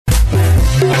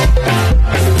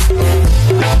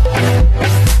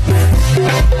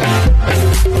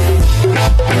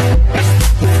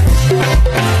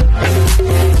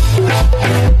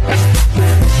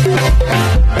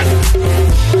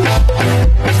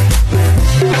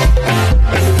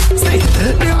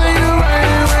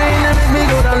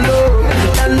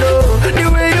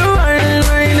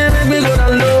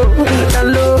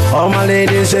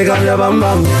Shake up your bum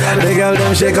bum. The girl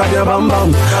them shake up your bum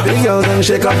bum. The girl them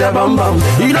shake up your bum bum.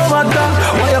 You know what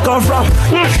where you come from?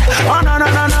 Oh no no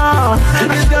no no.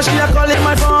 This girl she a calling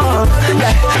my phone.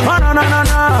 Yeah. Oh no no no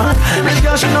no. This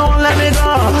girl she no won't let me go.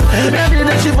 Every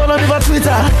day she follow me for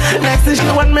Twitter. Next thing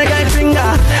she want make I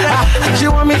finger.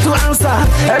 She want me to answer.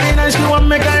 Every night she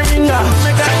want make I ringer.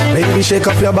 Baby shake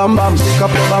up your bum bum. Shake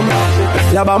up your bum bum.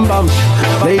 Your bum bum.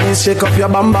 Ladies shake up your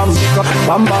bum bum.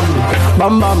 Bum bum.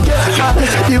 Bum bum.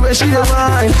 The way she don't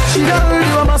mind, she don't really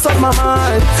want to mess up my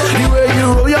mind. The way you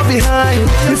roll your behind,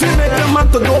 if you make a man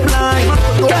to go blind.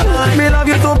 Me love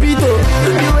you Topito.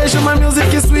 The way she my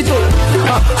music is sweet.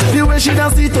 The way she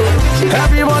dance it.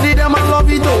 Everybody them I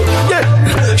love it.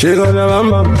 Yeah. Shake up your bum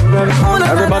bum.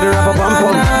 Everybody rap a bum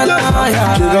bum.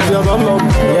 Shake up your bum bum.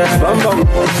 Bum bum.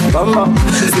 Bum bum.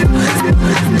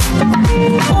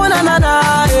 Oh na na na.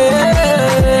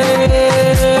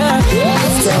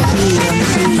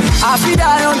 I feel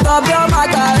that on top your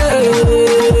mother,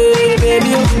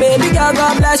 baby girl,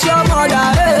 God bless your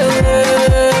mother,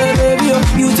 baby,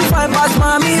 you too fine past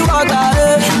mommy water,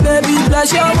 baby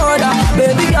bless your mother,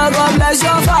 baby girl, God bless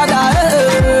your father,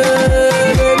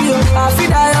 baby, I feel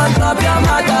that on top your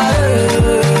mother,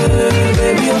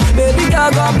 baby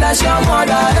girl, God bless your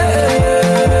mother,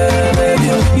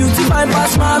 baby, you too fine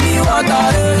past mommy water,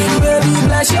 baby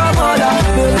bless your mother,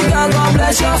 baby girl, God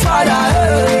bless your father,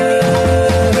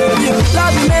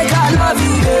 love me, make I love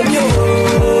you, baby, oh,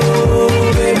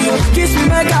 baby, oh. Kiss me,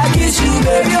 make I kiss you,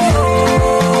 baby, oh,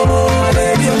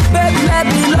 baby, oh. Baby, let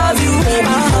me love you,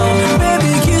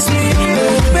 baby, kiss me,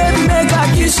 baby, make I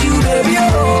kiss you, baby, oh.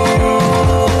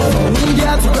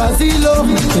 India to Brazil,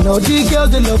 you know the girls,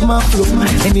 they love my flow,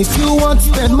 and if you want to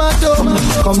spend my dough,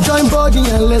 come join body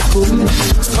and let's go,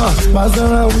 pass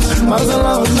around,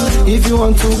 if you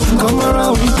want to, come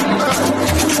around.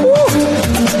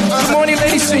 Good morning,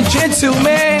 ladies and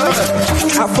gentlemen.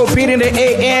 Afrobeat in the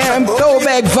AM,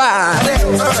 throwback vibe.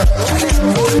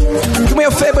 Do me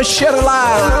a favor, share the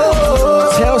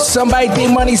live. Tell somebody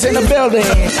D-Money's in the building.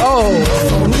 Oh.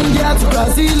 From India to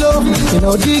Brazil, you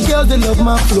know the girls, they love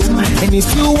my flow. And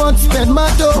if you want to spend my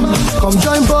dough, come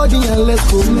join body and let's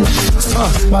go.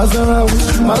 Pass around,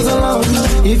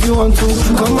 if you want to,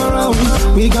 come around.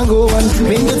 We can go and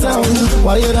bring the town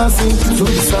while you're dancing to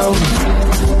the sound.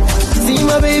 See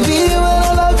my baby, when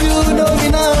I love you, know me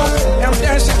now. I'm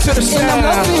dancing to the sound. And I'm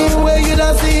laughing when you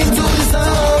dancing to the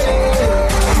sound.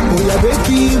 Oh yeah,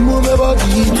 baby, move your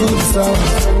body to the sound.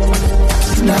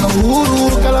 Now, uru,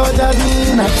 kalawajadi,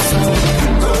 na the sound.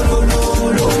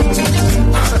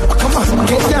 Come on,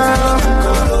 get down.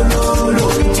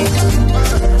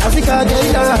 Africa, get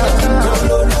down.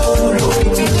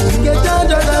 Get down,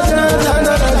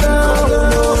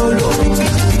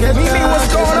 Get me, what's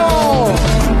going on?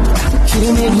 She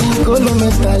dey make me go no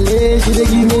mentally. She dey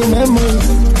give me memories.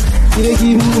 She dey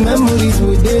give me memories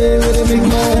with day where they make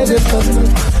my head start.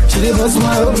 She dey bust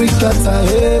my whole brick cutter.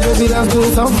 Hey, baby, dance to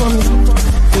sound for me.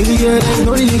 Baby girl, there's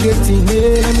no really getting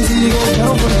here. Let me see you go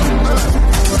down for me.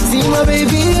 See my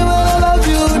baby, when I love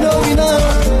you, know me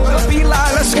now. Be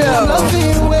like, let's go. I love you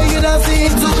when you dancing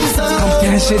to the sound. I'm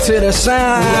dancing to the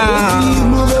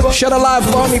sound. Shut a live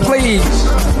for me, please.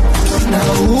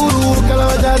 Now, uru,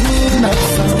 kalawajadi, na the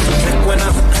sound.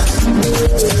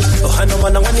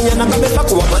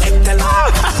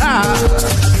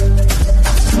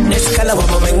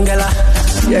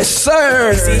 Yes,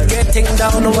 sir. See getting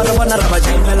down over the one of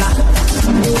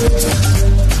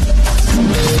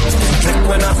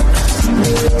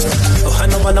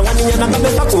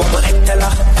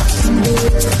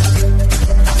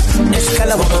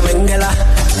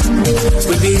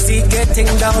we busy getting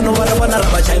down over the one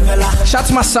of shout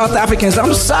to my South Africans,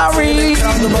 I'm sorry.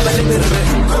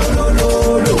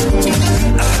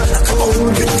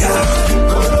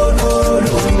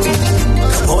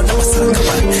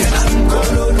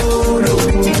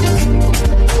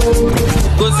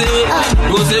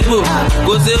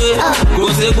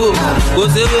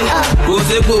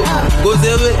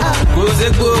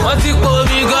 Wọ́n ti kó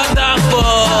mi gọ́tà pọ̀,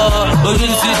 ojú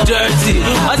ti dirty.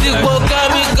 Wọ́n ti kó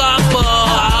kẹ́míkà pọ̀,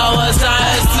 àwọn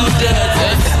science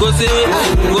student.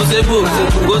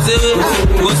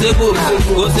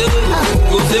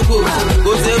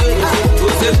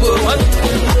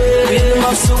 Be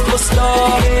my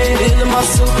superstar, be my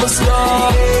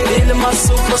superstar, feeling my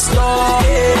superstar,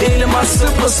 feeling my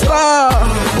superstar.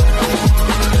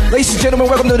 Ladies and gentlemen,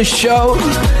 welcome to the show.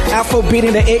 Afrobeat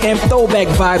in the AM throwback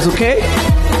vibes, okay?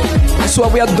 That's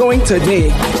what we are doing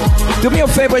today. Do me a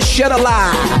favor, share the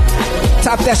live.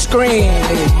 Tap that screen.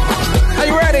 Are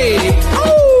you ready?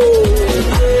 Ooh.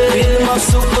 Feeling my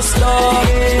superstar,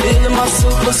 feeling my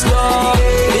superstar,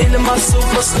 feeling my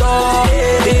superstar,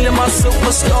 feeling my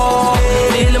superstar,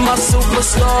 feeling my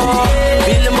superstar,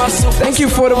 feeling my superstar. Thank you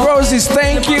for the roses,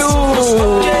 thank you.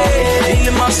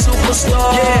 Feeling my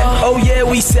superstar. Yeah, oh yeah,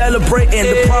 we celebrating.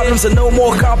 The problems are no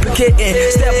more complicating.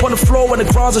 Step on the floor when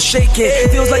the grounds are shaking.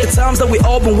 Feels like the times that we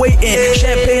all been waiting.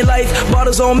 Champagne life,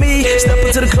 bottles on me. Step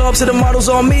into the club, to the models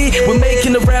on me. We're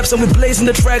making the raps and we're blazing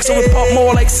the tracks, so we pop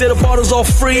more like city bottles all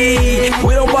free.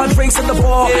 We don't buy drinks at the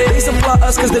bar. They supply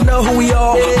us cause they know who we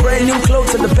are. Brand new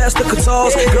clothes and the best of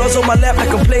guitars. Girls on my lap like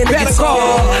I'm playing the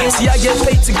guitar. See, I get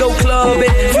paid to go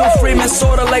clubbing. Feel free, man,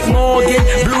 sorta like Morgan.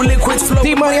 Blue liquids flow.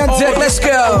 D-Money on deck, let's go.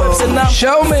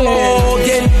 Show me.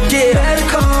 Get better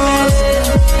cars,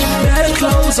 better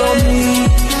clothes on me.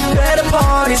 Better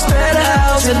parties, better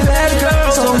house, and better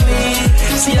girls on me.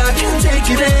 See, I can take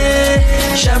you there.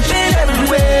 Champagne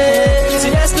everywhere. See,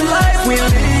 that's the life we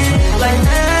live. Like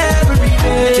every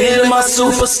day. Feeling my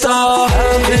superstar.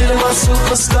 Feeling my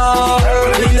superstar.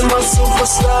 Feeling my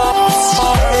superstar.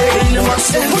 Feeling my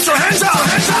superstar. Put your hands up.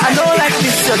 I don't like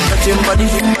this, you're touching body.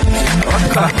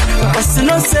 But you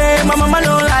know, say, my mama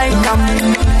don't like them.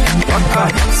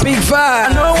 Big vibe.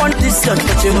 I don't want this, you're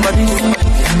touching body.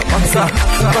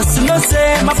 But you know,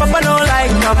 say, my papa don't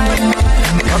like them.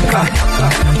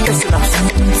 Listen up,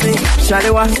 see,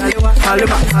 Shalewa,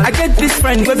 Halima. I get this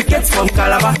friend where we get from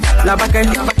Calabar,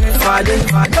 Labakan, Friday.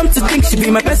 Come to think she be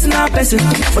my personal person,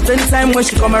 but anytime when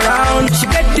she come around, she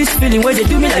get this feeling where they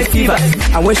do me like fever.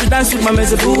 And when she dance with my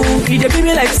mezeboo, he they be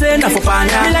me like Sena for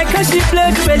Pana. Me like how she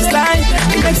play the bassline,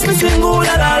 it makes me sing ooh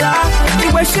la la la. The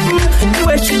way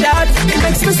she that, it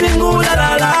makes me sing ooh la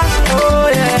la la. Oh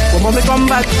yeah. When mommy come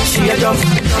back, she a jump.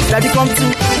 Daddy come to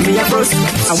me a cross,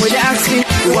 and when they ask me,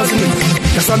 it wasn't me.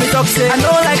 That's why me talk say I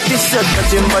don't like this shirt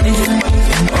touching body.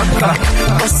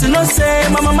 But you know say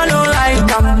my mama don't like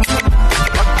them.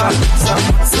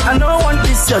 I don't want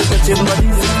this shirt touching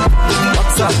body.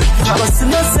 But you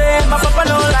know say my papa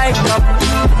don't like them.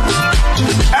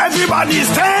 Everybody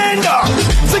stand up.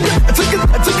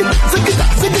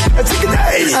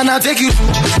 And I'll take you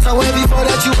somewhere before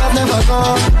that you have never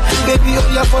gone. Baby,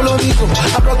 oh yeah, follow me go.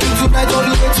 I brought you tonight all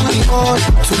the way to the morn.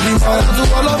 To the fire to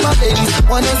all of my ladies.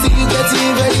 Wanna see you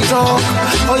getting very drunk.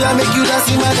 Oh yeah, make you dance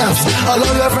in my dance. All of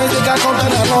your friends they can come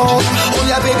down along. Oh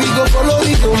yeah, baby, go follow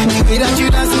me go. The way that you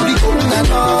dance will be cool and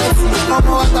not. I'm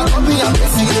not that company I'm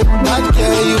missing. Bad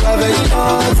girl, you are very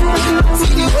hot.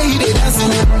 See the way they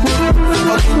dancing.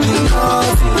 Okay, me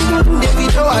hot. Baby,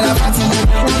 throw out a party.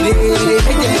 They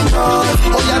make them hot.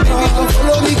 Oh yeah, baby, go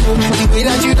follow me go. The way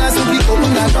that you dance will be cool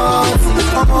and not.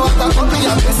 I'm not that company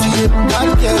I'm missing. Bad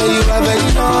girl, you are very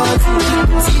hot.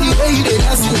 See the way they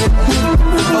dancing.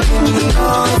 Okay, me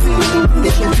hot.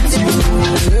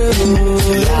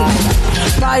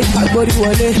 My body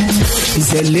wale is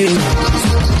a lane.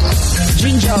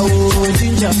 Ginger, oh,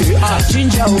 ginger,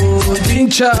 ginger, oh,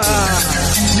 ginger.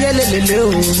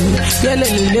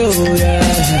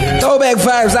 Yeah. Throwback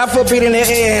vibes, Afrobeat in the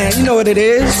air. You know what it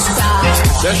is.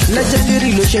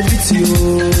 Legendary relation with you.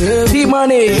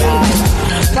 D-Money.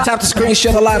 Tap the screen,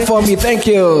 share the live for me. Thank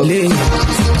you.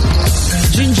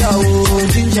 Ginger, oh,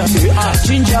 ginger,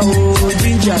 ginger, oh,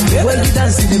 ginger. The way you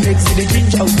dance, it makes the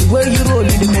ginger. The way you roll,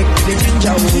 it makes the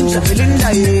ginger. Oh,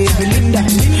 Belinda, Belinda,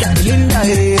 Belinda,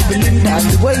 Belinda.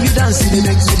 The way you dance, it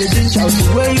makes the ginger. The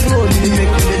way you roll, it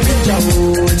makes the ginger.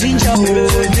 Oh, ginger,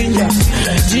 oh, ginger,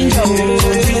 ginger, oh,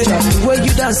 ginger. The way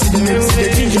you dance, it makes the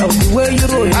ginger. The way you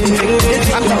roll, it makes the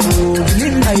ginger. Oh,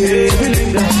 Belinda,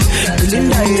 Belinda,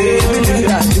 Belinda,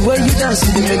 Belinda. The way you dance,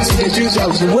 it makes the ginger.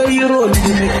 The way you roll, it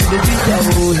makes the ginger.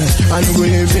 And the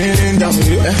way you feeling down,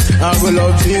 I will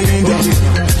love feeling down.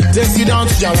 Take you down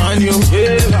to Jawan,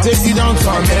 take you down to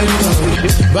America.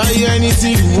 Buy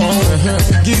anything you want,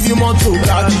 give you more to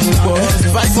God.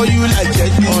 Fight for you like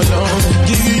Jet Mollon.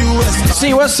 Give you US.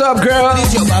 See what's up, girl?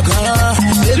 See your back,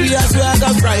 baby, I swear I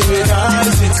got private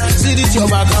it. See this your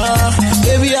back,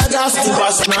 baby, I got to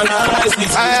personalize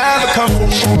it. I have a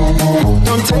confession,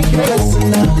 don't take it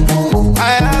personal.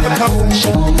 I have a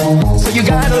confession, so you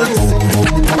gotta listen.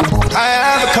 I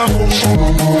have a confession,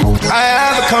 I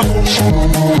have a confession.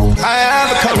 I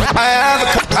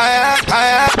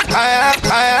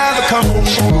have a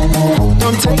confession.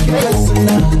 Don't take it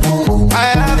personal. I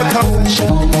have a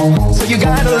confession, so you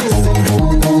gotta listen.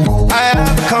 I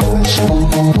have a confession.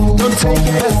 Don't take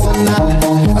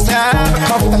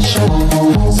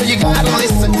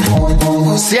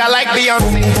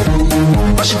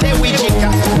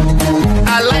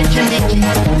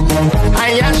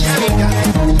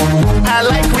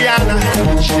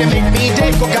Rihanna. She dey make me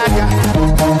dey go gaga.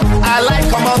 I like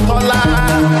Omotola,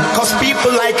 cause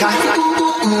people like her.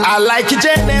 I like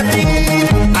Genevieve,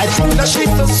 I think that she's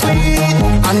so sweet.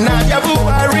 And Nadia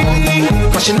Buhari,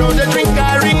 cause she know the drink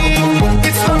Gary.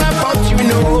 It's not about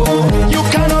you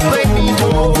cannot play me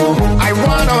though. I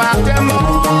wanna have them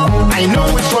all. I know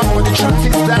which one, but the truth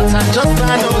is that I just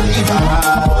can't Oliver.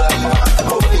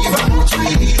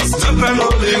 Stop and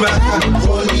Oliver.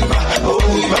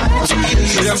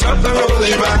 Stop and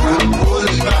Oliver.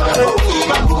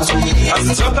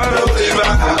 Stop and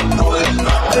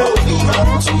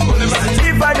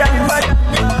If I dance,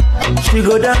 she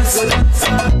go dance.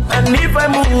 And if I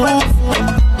move,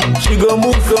 she go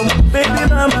move from baby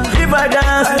mama. If I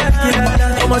dance,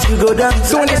 how she go dance.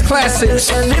 Doing these classics.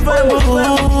 And if I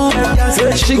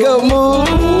move, she go move.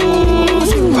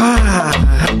 Wow.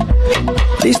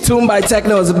 This tune by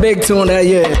Techno is a big tune that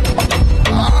year.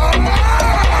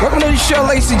 Welcome to the show,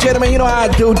 ladies and gentlemen. You know how I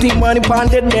do. Deep money on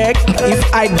the deck.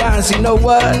 If I dance, you know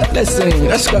what? Let's sing.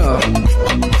 Let's go.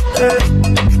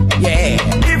 Yeah.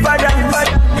 If I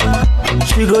dance,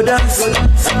 she go dance.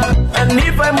 And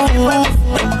if I move,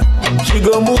 she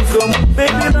go move from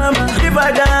baby mama. If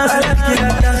I dance,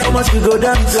 how much she go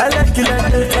dance. I like it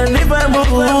like that. And if I move,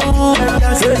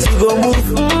 she go move.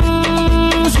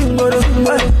 Shingoro,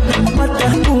 mata,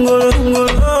 ngoro,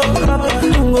 papa,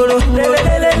 ngoro,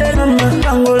 lele, mama,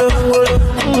 ngoro,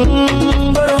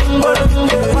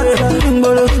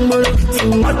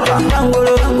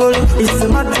 it's a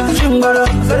mata, shingoro.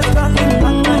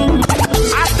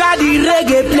 After the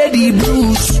reggae, play the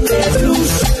blues.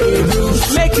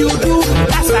 Make you do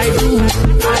as I do.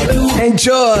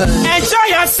 Enjoy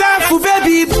Yourself,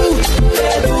 baby boo.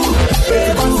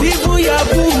 Even your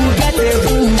boo get a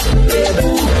boo.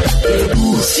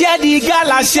 Share the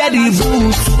gala, share the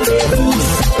boo.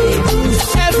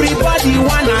 Everybody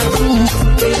wanna do.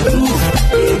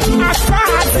 As far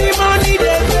as the money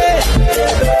they pay,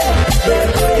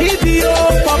 if you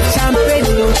pop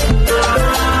champagne,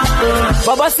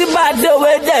 Baba see bad the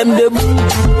way them the boo.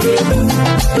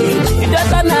 You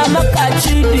don't know how catch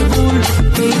the bull.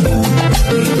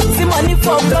 See money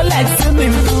for flow like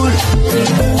swimming pool.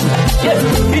 Yeah,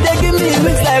 you dey give me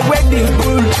wings like wedding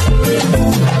bull.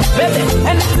 Baby,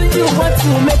 anything you want to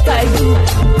make I do.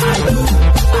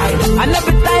 I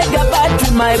never tiger back to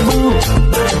my boo.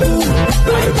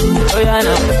 Oh yeah,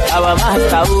 no, our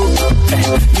master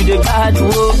you the bad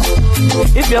wo.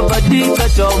 If your body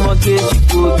got your mortgage,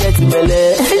 you go get belly.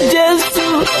 Just to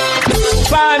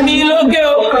Fami loge o,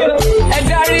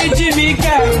 Edari Jimmy K.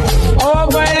 Oh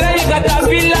boy, you got a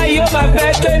villa, you my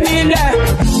pet nile.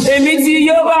 Emiti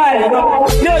yo bal,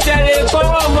 no tele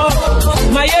komo.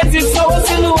 My head is so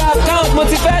sinu account,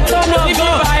 motivate no. If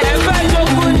you buy ever no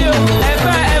kunyo,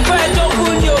 ever no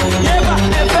kunyo,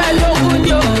 ever no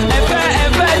kunyo,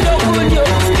 ever no kunyo.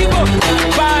 Ibo,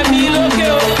 Fami loge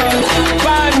o,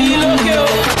 Fami loge o,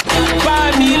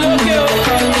 Fami loge o.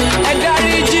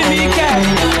 Edari Jimmy K.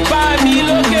 Fami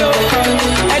loge o,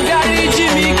 Edari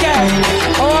Jimmy K.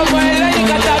 Oh boy, you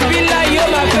got a villa, you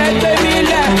my pet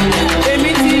nile.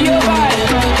 Emiti yo bal,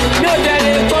 no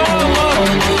tele komo.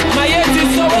 My head is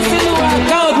so sinu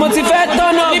account, motivate no.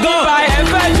 If you buy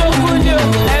ever no kunyo,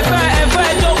 ever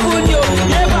no kunyo,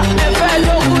 ever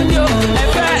no kunyo,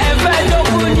 ever no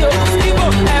kunyo. Ibo,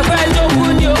 ever no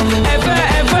kunyo, ever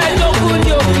no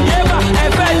kunyo,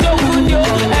 ever no kunyo,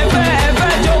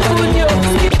 ever no kunyo.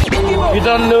 You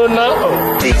don't know now.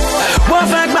 Wọ́n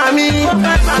fẹ́ gbà mí,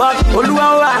 but Olúwa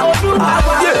wà.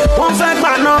 Wọ́n fẹ́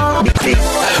gbà náà.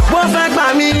 Wọ́n fẹ́ gbà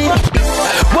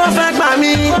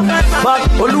mí, but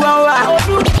Olúwa wà.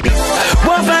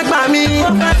 Wọ́n fẹ́ gbà mí,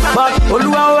 but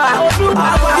Olúwa wà.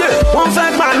 Wọ́n fẹ́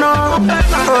gbà náà.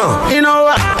 You know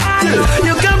what?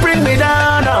 You can bring me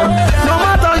down, no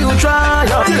matter you try.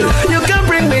 You can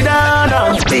bring me down.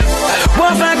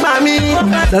 Wọ́n fẹ́ gbà mí.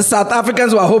 The South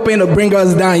Africans were hoping to bring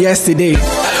us down yesterday.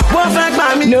 Wọ́n fẹ́ gbà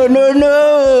mí. No.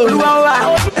 Olúwa wà.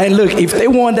 And look, if they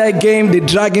won that game, the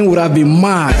Dragon would have been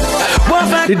mad. Wọ́n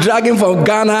fẹ́ The Dragon from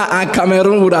Ghana and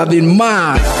Cameroon would have been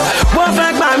mad. wọ́n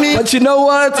fẹ́ gbà mí. But you know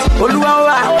what? Olúwa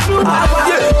wà.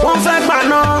 Wọ́n fẹ́ gbà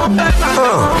náà.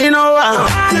 You know what?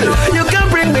 You can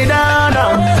bring me down,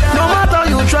 no matter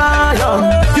you try.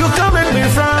 You can make me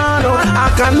frown. I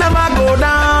can never go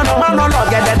down. Man no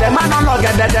log it, man no log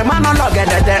it, man no log it.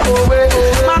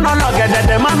 Man no log it,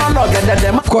 man no log it.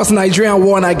 Of course, Nigeria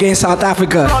won against South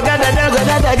Africa.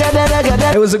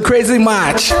 It was a crazy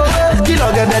match. See,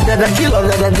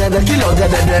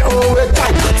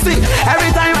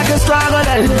 every time I can struggle,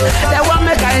 they want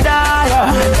me I die.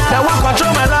 They want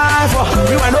control my life.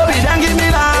 You and Obi, then give me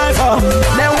life.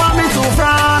 They want me to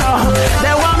frown.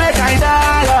 They want me I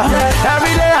die.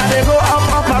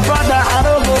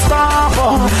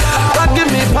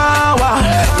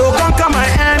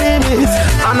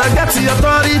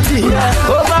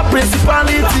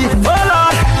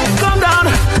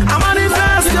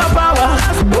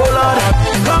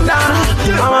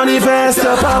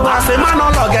 your power. I say man no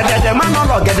get that, man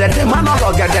no get that, man no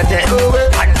get that.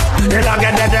 They no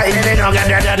get that, they no get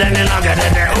that, they no get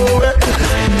that.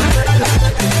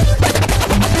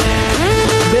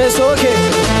 It's okay.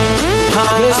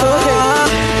 It's okay.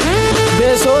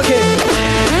 It's okay.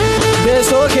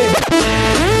 It's okay.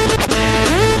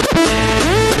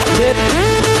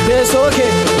 It's okay. It's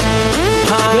okay.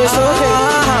 Come on. It's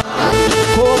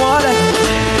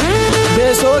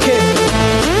okay.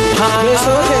 It's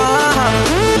okay.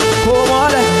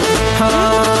 Come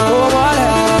on. Come on.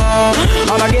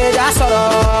 I'ma get that sort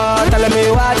of telling me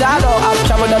what I know. I've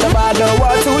traveled all about the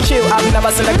world to chill. I've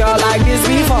never seen a girl like this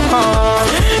before.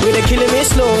 You they killing me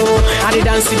slow, and the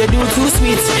dance they do too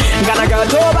sweet. Got a girl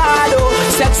Tobado,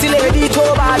 sexy lady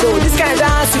Tobado. This kind of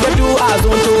dance you they do as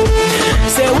on to.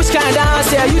 Say which kind of dance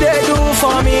yeah you they do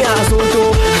for me as on to.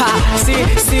 Ha, see,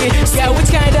 yeah which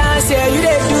kind of dance yeah you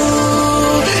they do.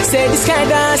 Say this kind of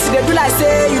dance they do like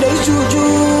say you they juju.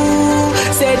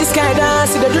 Say this kind of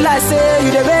dance they do like say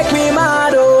you they make me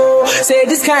mad oh. Say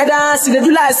this kind of dance they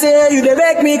do like say you they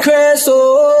make me crazy oh.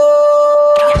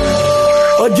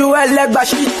 Ojuel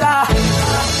Bashita,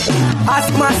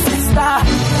 ask my sister.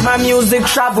 My music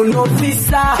travel no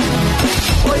visa.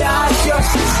 Oh yeah, ask your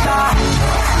sister.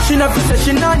 She never said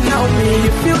she not know me.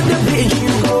 You feel the beat,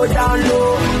 you go down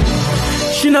low.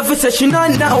 She never said she not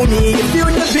know me. You feel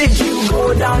the beat, you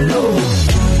go down low.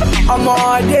 I'm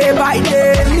all day by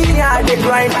day, me I the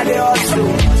grind and the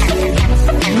hustle.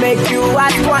 Make you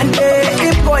ask one day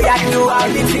if boy I do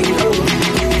everything.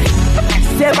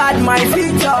 Say bad my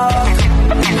feet up.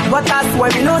 But that's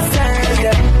when we no send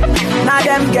them. Now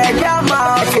them get their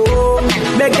mouth, oh.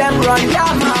 Make them run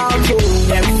their mouth, oh.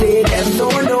 Them say them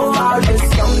don't know how this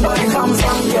young boy comes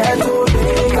from ghetto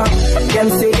Jamaica. Them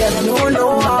say them don't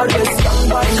know how this young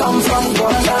boy comes from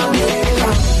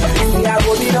Guatemala. See I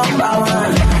go the number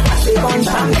one. I say gun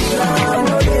champion,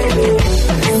 oh baby.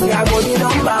 See I go the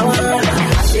number one.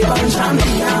 I say gun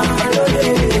champion, oh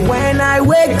baby. When I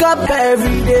wake up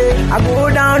every day, I go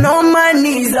down on my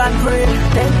knees and pray.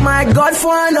 Thank my God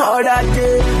for another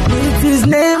day. With his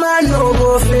name I no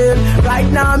go fail. Right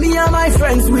now me and my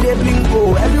friends with a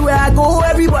blinko. Everywhere I go,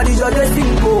 everybody just a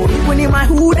single. Even in my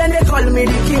hood and they call me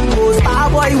the Kingo.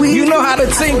 Starboy with you know how to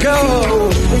tingle.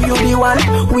 With you the one,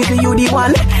 with you the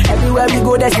one. Everywhere we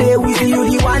go they say with you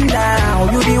the one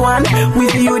now. You the one,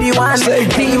 with you the one.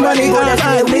 Say money go they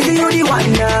say with you the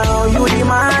one now. You the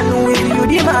man, with you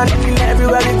the man.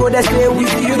 Everywhere we go they say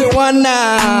with you the one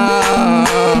now.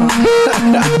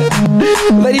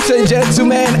 Ladies and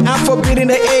gentlemen, I'm forbidding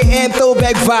the AM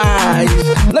throwback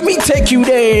vibes. Let me take you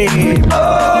there.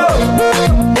 Oh,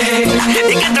 hey,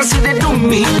 you got to see they do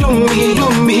me.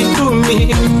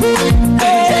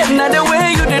 Hey, now the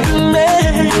way you did me,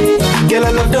 girl, I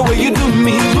love the way you do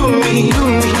me.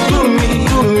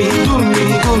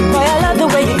 Boy, I love the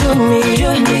way you do me.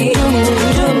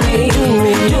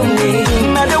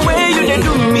 Now the way you did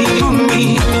do me.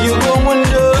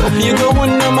 You go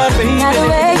wonder, my baby. Now the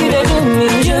way you did do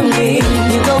me.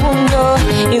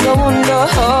 You go wonder.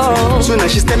 So now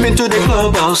she step into the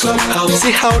clubhouse.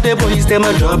 See how the boys them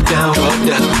a drop down.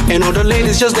 And all the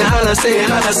ladies just the holla say.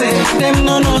 Them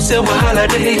no say wahala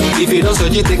day. If you don't so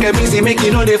you take a busy, make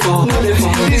you know they fall.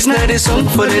 This night is song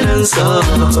for the dancer.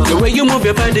 The way you move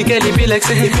your body, girl, it be like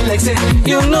say.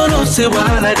 You no say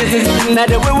wahala day. Now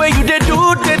the way you they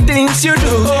do the things you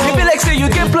do, it be like say you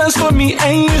get plans for me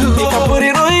and you. If I put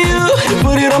it on you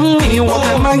put it on me. What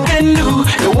a man can do,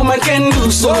 a woman can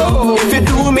do. So if you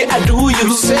do me, I do you.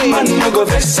 Man no go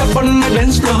vex up on the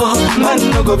dance floor. Man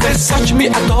no go vex, touch me,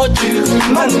 I touch you.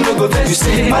 Man no go vex, you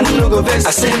say. Man no go vex,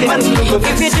 I say. Man no go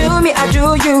vex. If you do me, I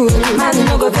do you. Man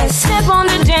no go vex. Step on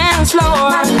the dance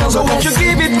floor. So won't you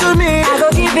give it to me? I go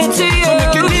give it to you. So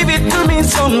make you give it to me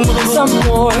some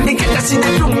more. They get to see the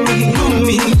do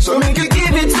me. So make you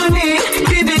give it to me.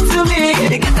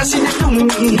 They get to see the do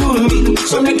me.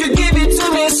 So make you give it to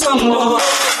me some more.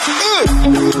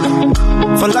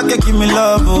 For like you give me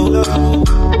love, oh.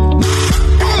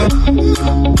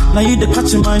 Now you the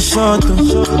catch my shot, oh.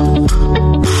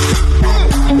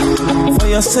 For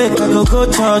your sake, I go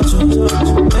church, oh.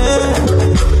 Hey.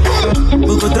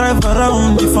 We go drive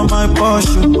around for my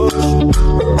Porsche.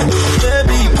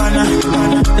 Baby, pana,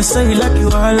 they say you like you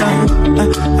all,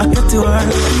 I get you all.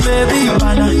 Baby,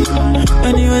 pana,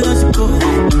 anywhere that you go,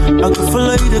 I can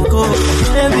follow you to go.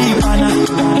 Baby, pana,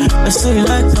 they say you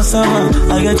like cassava,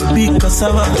 I get to big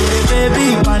cassava. Baby,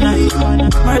 pana,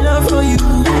 my love for you,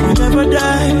 you never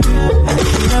die,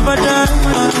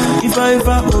 If I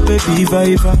ever, oh baby, if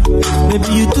I ever. Baby,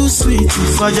 you too sweet,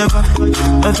 if I ever.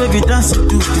 My baby dance to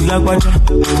the lagwaja.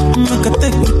 Make a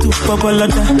take me to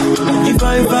Babalada. If I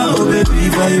ever, oh baby,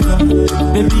 if I ever.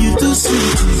 Baby, you too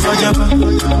sweet, if I ever.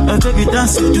 My baby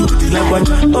dance to the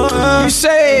lagwaja. Oh, you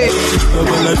say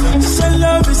Babalada. So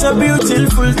love is a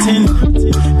beautiful thing.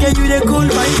 Can you the cool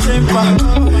my temper?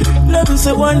 Love is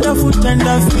a wonderful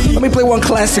tender feeling. Let me play one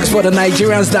classics for the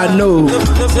Nigerians that know.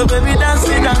 So baby, dance,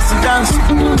 dance, dance.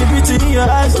 The beauty in your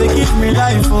eyes, they give me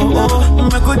life, oh, oh.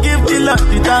 I could give the love,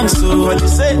 the thanks, so what you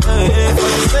say, for the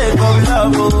sake of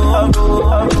love, oh, oh,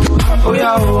 oh. Oh,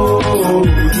 yeah, oh,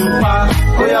 Jupa,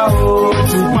 oh, yeah, oh,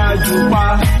 Jupa, Jupa,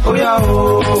 oh, yeah,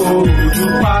 oh,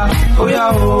 Jupa, oh,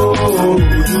 yeah, oh,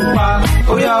 Jupa,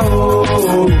 oh, yeah, oh,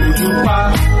 Jupa,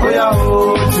 oh, yeah,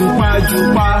 oh, Jupa,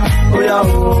 Jupa, oh,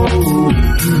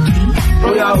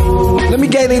 yeah, oh. Let me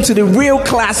get into the real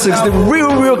classics, the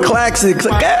real classics,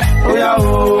 okay? The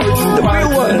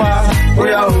real ones.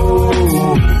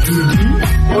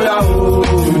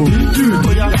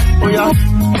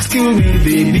 Excuse me,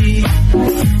 baby.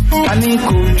 I need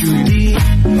cold Judy.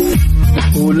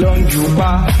 Hold on, Juba.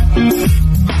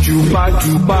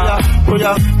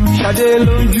 Shade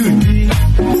long Judy.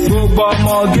 Go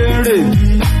more ready.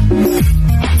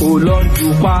 Hold on,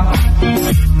 Juba.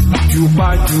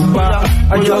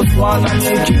 I just wanna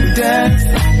make you dance.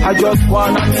 I just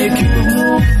wanna make you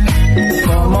move.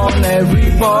 Come on,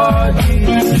 everybody,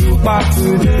 Juba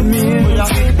to the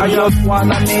music. I just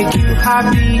wanna make you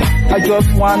happy. I just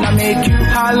wanna make you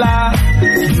holla.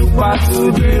 Juba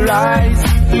to the right,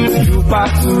 Juba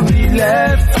to the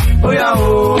left. Oh yeah,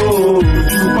 oh,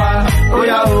 Juba. Oh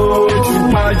yeah, oh,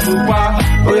 Juba.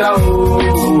 Oh yeah, oh,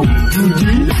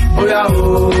 Judy. Oh yeah,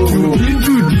 oh, Judy.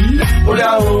 Oh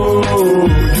yeah, oh,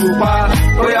 Juba.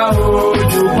 Oh yeah, oh,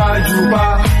 Juba.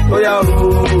 Oh yeah, oh,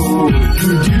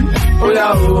 Judy. Oh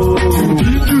yeah, oh,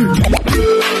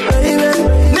 baby,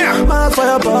 now, mad for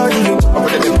your body, yo.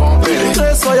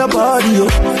 Dress for your body, yo.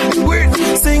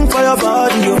 Sing for your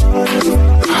body, yo.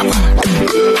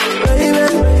 Baby,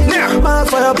 now, mad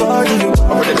for your body, yo.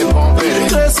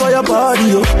 Dress for your body,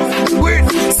 yo.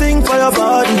 Sing for your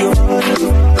body, yo.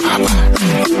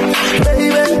 Baby,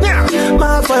 now,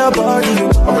 mad for your body, yo.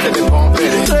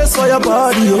 Dress for your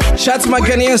body, yo. Shout to my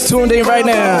Ghanaians tuned in right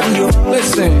now.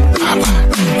 Listen.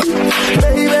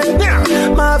 Baby,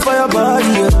 mad for your body,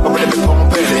 yeah.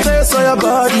 Dress for your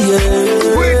body,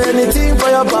 yeah. Anything for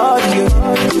your body, yeah.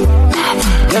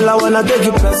 Girl, I wanna take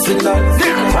you personal.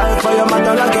 Fight for your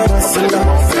mother like a wrestler.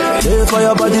 Pay for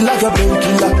your body like a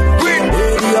painkiller.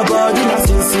 Baby, your body like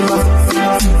Sissima.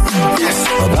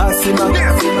 Obasima.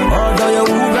 Order your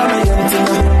Uber, my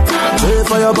Yentina. Pay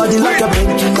for your body like a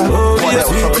painkiller. Oh, yeah,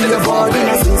 sweet your body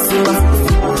like Sissima.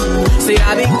 Say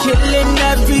I've been killing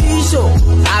every show,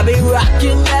 I've been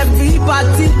rocking every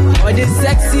party. All the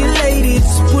sexy ladies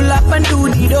pull up and do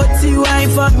the dirty wine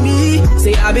for me.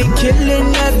 Say I've been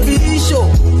killing every show,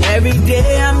 every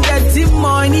day I'm getting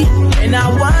money, and I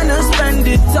wanna spend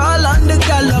it all on the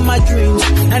girl of my dreams,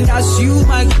 and that's you,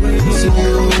 my queen.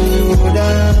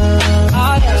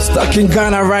 Stuck in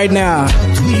Ghana right now.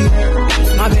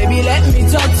 My baby, let me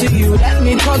talk to you,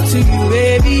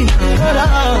 baby.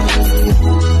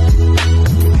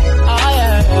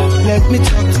 Let me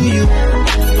talk to you.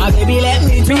 My baby, let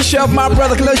me talk Bishop, my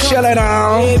brother, let's chill it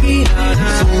out. Baby,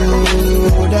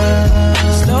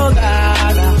 slow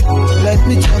down. Let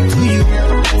me talk to you.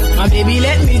 My baby,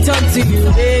 let me talk to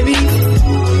you, baby.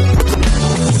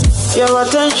 Your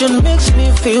attention makes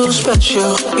me feel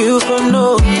special. You can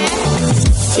know.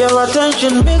 Your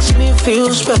attention makes me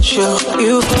feel special.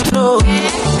 You can know.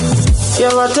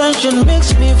 Your attention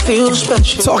makes me feel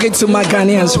special. Talking to my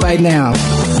Ghanaians right now.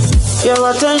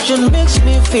 Your attention makes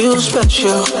me feel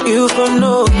special. You can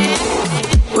know.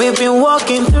 We've been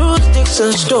walking through sticks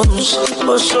and stones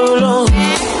for so long.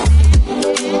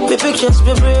 The pictures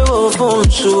be brave of phone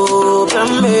to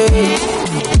come me.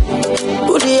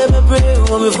 Would you ever brave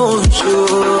when we phone to?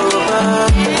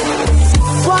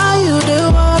 Why you do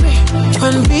worry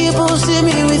when people see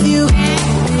me with you?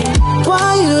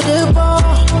 Why you do bore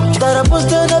that I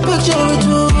posted a picture with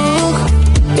you?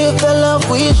 If the love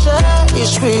we share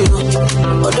is real,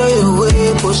 or do you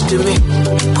way post to me?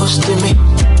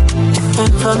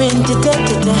 And from into that,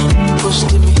 post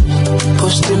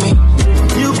to me.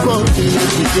 You come to me.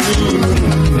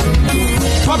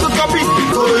 Photocopy,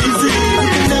 go easy.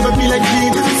 You never be like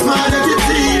me, this is my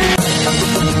identity.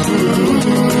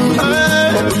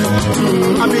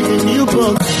 I'm making new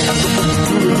book.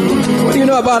 What do you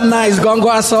know about Nice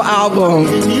Gongwaso album?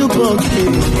 New book.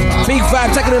 Big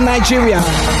Five, take it to Nigeria.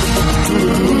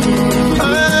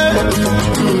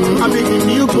 I'm making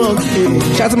you broken.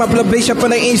 Shout out to my blood bishop on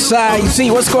the inside. You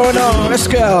see what's going on? Let's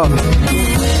go.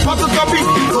 Photocopy,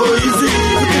 go easy.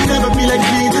 You can never be like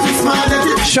me. This is my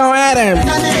identity. Sean Adam.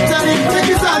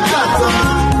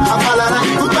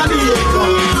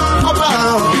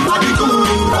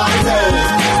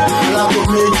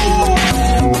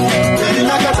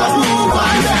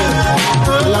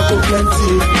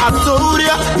 I told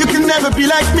ya, you can never be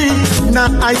like me. Now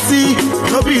I see,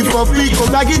 no be for free, go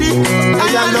baggy.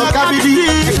 I am no cabidi,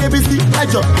 ABC, I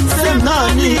just same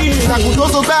nani.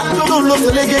 Nakuto so back, don't look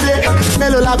the legede.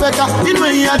 Melo la beca, in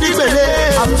when you are the bele.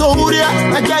 I told ya,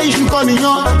 I got issue coming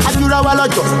on. I do our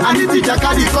lojo, I need to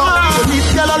jacadi for. So this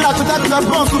girl, I like to that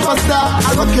born superstar.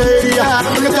 I don't care,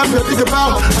 look at that think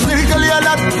about. Lyrically, a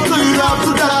lot, so you have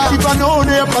to that. If I know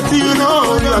they party, you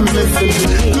know, I'm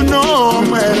listening. You know,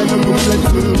 man.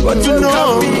 What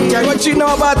you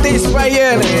know about this right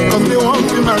here? Cause they want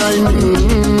to marry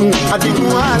me. I didn't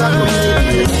want to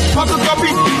photocopy,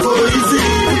 go easy.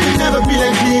 You can never be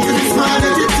like me, cause it's my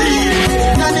identity.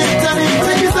 Tani,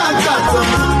 take it and cut.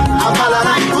 I'm all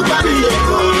around, put my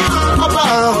ego.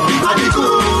 I did go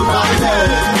back there.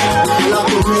 I love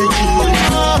to make it.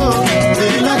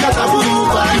 They like a taboo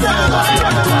back there.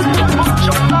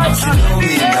 You know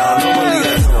me now, normally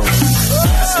I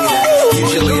know.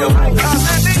 Usually I'm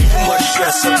much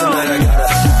stress, so tonight I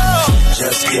gotta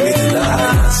just give me the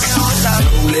lights.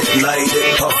 Cool it, light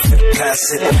it, puff it, pass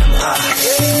it,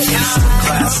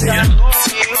 classic.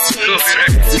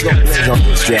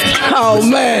 Oh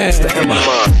man.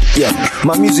 Yeah,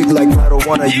 my music like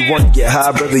marijuana. You wanna get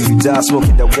high, brother, you die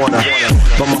smoking that wanna.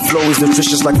 But my flow is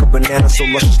nutritious like a banana, so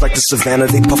luscious like the savannah.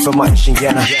 They puffin' my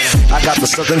Indiana. I got the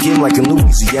southern game like in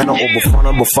Louisiana. Or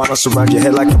Bafana, surround your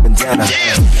head like a bandana.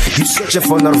 You searching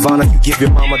for nirvana, you give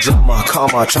your mama drama,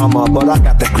 karma, trauma, but I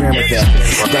got that grammar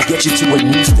that get you to a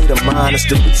new state of mind. It's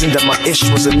the reason that my ish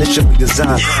was initially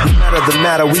designed. No matter the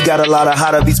matter, we got a lot of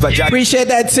hotter beats by Jack. Appreciate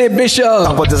that tip,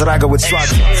 Bishop. What does Raga with swag?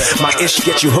 My ish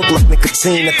get you hooked like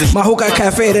nicotine at the my hookah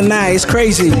cafe tonight is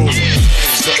crazy. So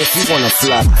if you wanna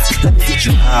fly, let me get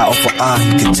you high off an eye,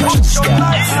 you can touch the sky.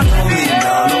 Normally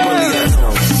I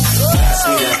know.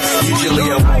 See that? Usually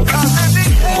I won't.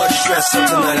 Too much stress, so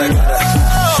tonight I gotta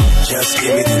just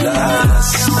give me the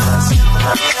lights.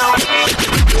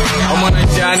 I'm on a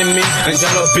journey, me, and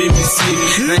Jalo BBC.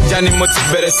 Johnny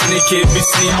Motivated Sneak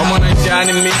ABC. I'm on a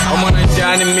journey, me, I'm on a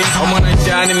journey, me, I'm on a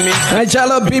journey, me. And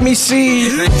Jalo BBC.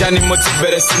 Johnny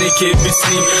Motivated Sneak ABC.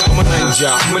 I'm on a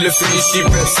job, I'm gonna finish it,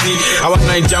 Pepsi. I want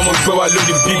a jam of power, load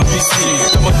the BBC.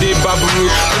 I'm on the Babu,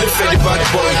 I'm the Freddy Bad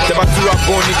Boy. The Batura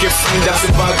Bone, you get free, that's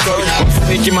a bad toy. I'm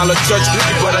sneaking my church,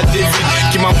 brother David.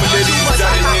 Keep my lady,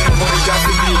 Johnny, in the morning,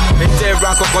 Japanese. And they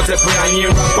rock up on the play, and you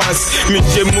rappers. Me,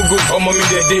 Mugu, I'm on me,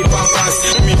 the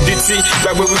pass. Me, DT,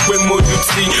 back where we play more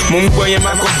duty. Mungo, and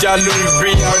my Jalo,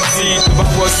 reality. The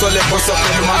was solid, what's up,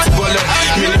 and my bullet.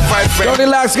 Mini 5 friends. Don't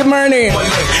relax, good morning.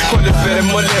 Call it better,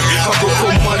 Mole, Coco,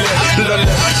 Mole, Lole,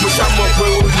 Mushamo,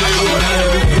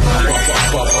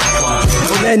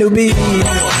 Let it be.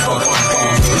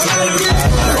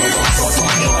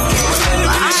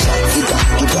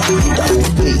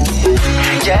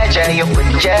 Jaja, you put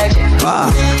the jaja.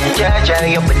 Jaja,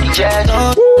 you put the jaja.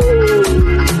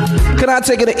 Can I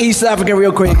take it to East Africa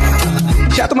real quick?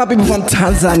 Shout out to my people from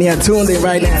Tanzania tuned in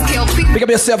right now. Pick up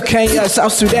yourself, Kenya,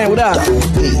 South Sudan, what up?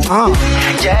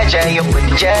 Jaja, you put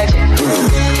the jaja.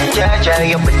 Jaja,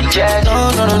 you put the jaja.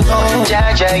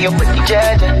 Jaja, you put the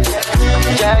jaja.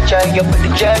 Jaja, you put the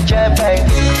jaja, baby.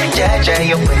 Jaja,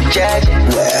 you put the jaja.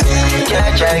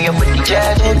 Jaja, you put the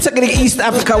jaja. Take it to East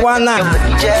Africa, why not?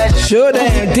 Sure,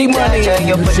 damn, D-Money.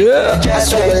 Sure. I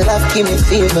swear your love give me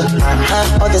fever.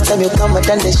 All the time you come and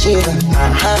done the shiver.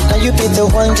 Now you be the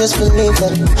one, just believe it.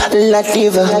 La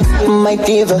diva, my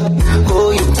diva.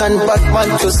 Oh, you turn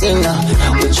Batman to Cena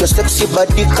with your sexy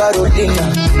body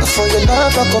Carolina. For your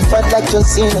love I go fight like John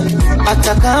Cena.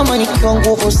 Hata kama nikiwa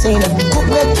nguvu sina,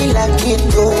 kupe kila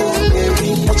kitu,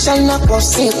 mchana kwa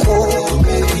siku,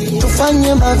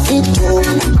 tufanye mavitu,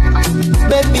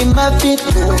 baby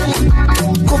mavitu,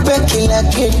 kupe kila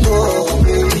kitu,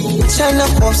 mchana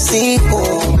kwa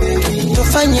siku,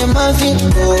 tufanye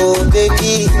mavitu,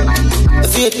 baby.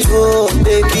 Vitu,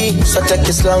 baby, so take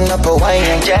it slow, not a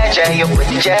wine. Jaja, you put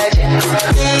the jaja.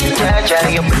 Jaja,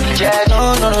 you put the jaja.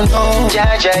 No.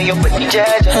 Jaja, you put the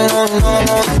jaja. No.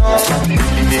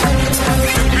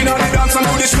 We know the dance and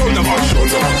do the shoulder back.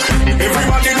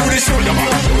 Everybody do the shoulder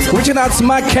back. Which Reaching out to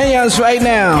my Kenyans right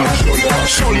now.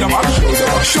 Shoulder back,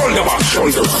 shoulder back,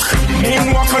 shoulder back.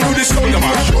 Moonwalk and do the shoulder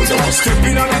back, shoulder back.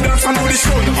 Stepping on the dance and do the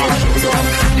shoulder back, shoulder back.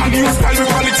 A new style we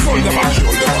call it shoulder back,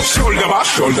 shoulder back, shoulder back,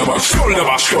 shoulder back, shoulder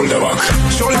back, shoulder back.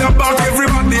 Shoulder back,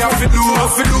 everybody have to do,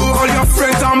 all your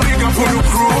friends and big up on the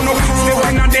crew.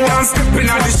 Stepping on the dance,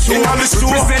 stepping on the show.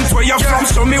 Represent where you're from,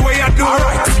 show me where you do.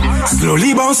 Alright,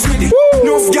 slowly bounce with it.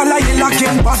 No gyal you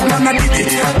locking, but man I did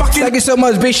it. Thank you so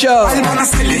much, Bishop.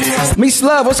 Miss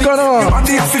Love, what's going on?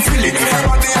 Everybody have to feel it.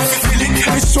 Everybody have to feel it.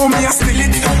 They show me I steal it.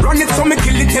 Run it so me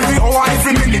kill it every hour,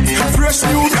 every minute. Fresh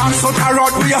new dance out the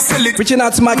road, we are sell it. Reaching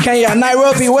out to my Kenya,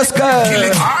 Nairobi, what's good? Alright,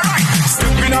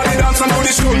 stepping on the dance and do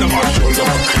the shoulder back, shoulder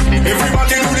back.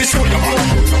 Everybody do the shoulder back,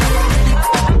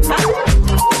 shoulder back.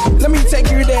 Let me take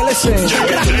you there, listen. Na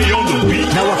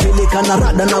wapeleka na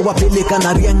rada na wapeleka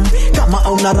na rieng. Kama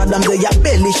una rada mze ya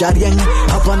beli sharieng.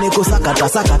 Hapa niko sakata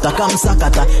sakata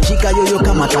kamsakata. Shika yoyo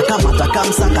kamata kamata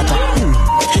kamsakata.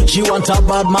 She want a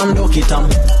bad man, lock it up.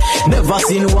 Never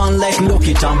seen one like lock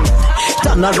it up.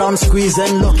 Turn around, squeeze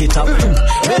and lock it up.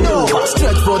 Bend over,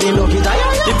 stretch for the lock it up.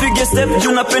 Ipige step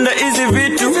juu napenda hizi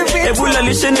vitu. Ebula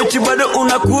lisheneti bado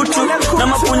unakutu. Na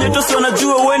mapunyeto so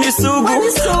najua weni sugu.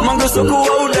 Mango soko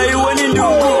wa udai weni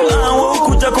ndugu.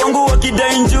 Wakuja kwangu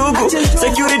wakidai njugu.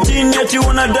 Security nyeti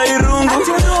wanadai rungu.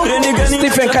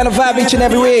 Different kind of vibe each and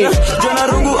every week. Jana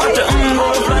rungu ata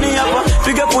flani hapa.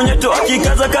 Piga punyeto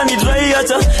akikaza kani dry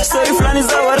ata. Story flani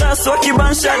za warasu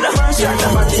wakibanshada. Party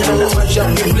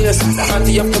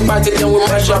after party, then we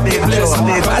mash up the place.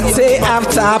 Party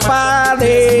after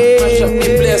party.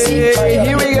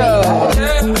 Here we go.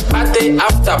 Party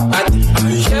after party.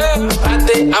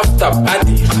 Party after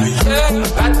party.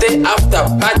 Party after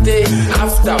party.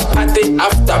 After party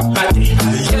after party.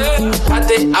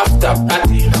 Party after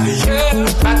party.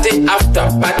 Party after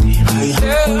party.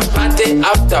 Party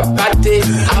after party.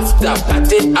 After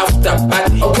party after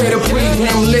party. Okay, the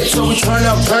pregame lit, so we turn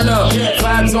up, turn up.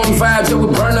 Vibes on vibes, so we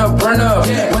burn up, burn up.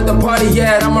 Where the party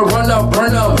at, I'ma run up,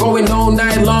 burn up. Going all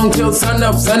night long till sun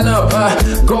up, sun up.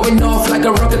 Going off like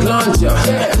a rocket launcher.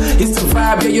 It's the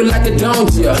vibe, yeah, you like it,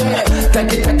 don't ya?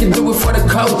 Take it, do it for the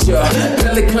culture.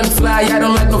 Belly can't fly, I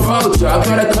don't like no vulture. I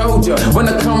thought I told ya, when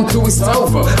I come through it's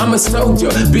over. I'm a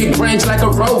soldier, big range like a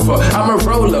rover. I'm a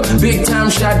roller, big time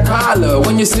shot caller.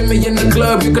 When you see me in the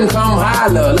club, you can come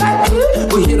holler. Like,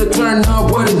 we're here to turn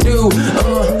up, what to do?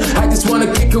 I just wanna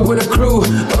kick it with a crew.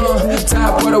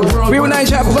 Top of the world. We want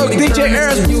to have a look, DJ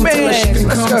Earth, man.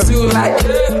 Let's go. To like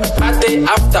party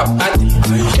after party.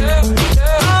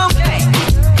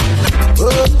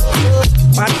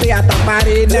 Party after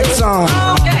party, next song.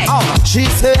 Oh, she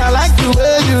said, I like the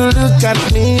way you look at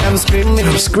me. I'm screaming.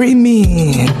 I'm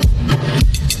screaming.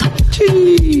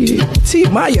 Gee, T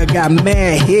Maya got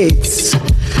mad hits.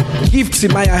 Give T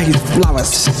Maya his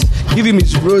flowers. Give him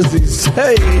his roses.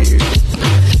 Hey.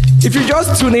 If you're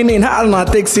just tuning in, how long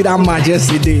it takes it on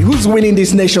Majesty Day? Who's winning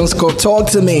this Nations Cup? Talk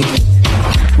to me.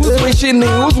 Who's wishing it?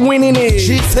 Who's winning it?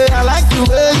 She said, I like the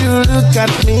way you look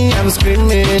at me. I'm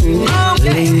screaming.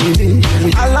 Baby.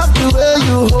 I love the way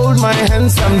you hold my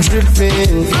hands. I'm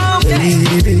dripping.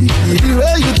 Baby. The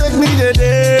way you take me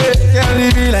today. Can't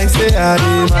leave me like say I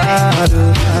did.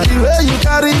 The way you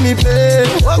carry me pain.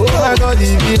 Oh my God,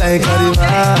 you be like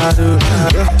Carimado.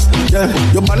 Yeah,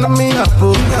 you burn me up.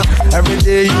 Every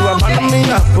day you are burning me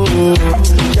up.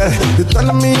 Yeah, you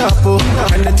turn me up.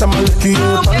 Anytime I look you,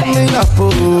 you turn me up.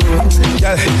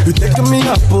 Yeah, you taking me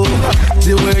up.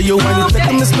 The way you want, you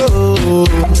taking me slow.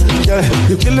 Yeah,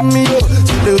 you killing me up.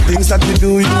 So the things that you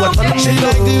do, you are turning me up. She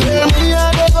like the way me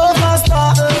and they go faster.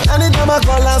 Anytime I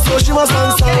call her, so she must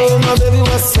answer. Oh my baby,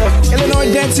 what's up?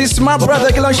 Illinois dentist, my brother,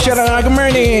 Illinois shut out. Good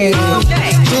morning.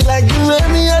 She like the way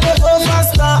me and they go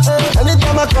faster.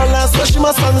 Anytime I call her, so she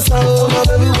must answer. Oh my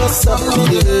baby, what's up?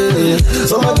 Yeah.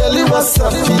 So my girlie, what's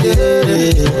up?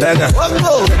 Yeah.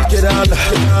 Get out,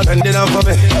 bend it down for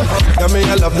me. Tell me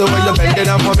I love the way you bend it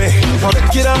down for me.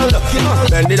 Get out,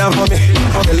 bend it down for me.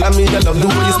 Tell me I love the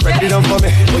way you spread it down for me.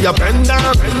 Oh, you bend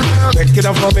down, take it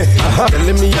down for me.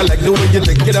 Telling me I like the way you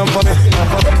take it down for me.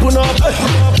 Open up,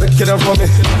 take it down for me.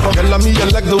 Tell me I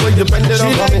like the way you bend it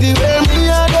down for me. She like the way me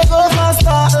and they go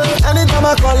faster. Anytime I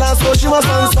call her, so she must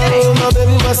answer. Oh my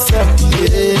baby, what's up?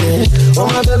 Yeah. Oh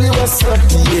my baby, what's up?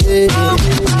 Yeah.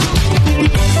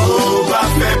 Oh,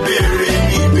 baby,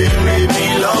 bèrè mi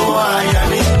lọ́wọ́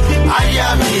aya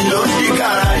mi ló di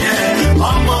kàrà yẹn,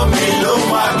 ọmọ mi ló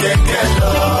wá kẹ̀kẹ́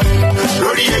lọ,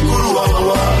 lórí ekuru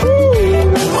ọwọ́,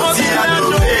 ó ti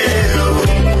àdóbe o,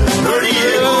 lórí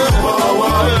ekuru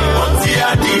ọwọ́, ó ti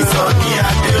àdìsọ ní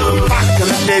adé o. Back in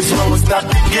the days when we start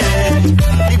again,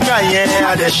 nígbà yẹn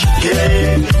adé she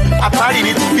gave. I party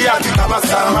need to be at the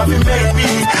Kabasa, I been make me,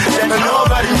 then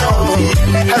nobody knows me.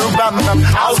 Everybody,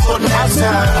 household master.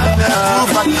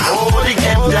 Throwback, hold the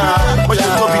game down. But you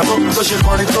go be up, so she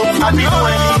run it up. I need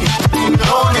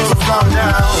no need to calm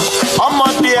down. I'm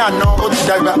on there, I know what to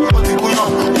dagba, what to kuyo,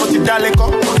 what to daleko,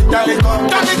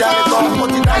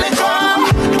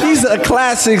 These are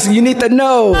classics you need to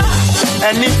know.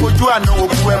 And if you do, I know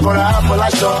whoever I have for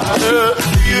sure. Do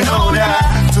you know that?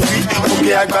 To be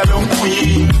okay, I got on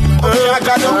queen. I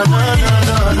got on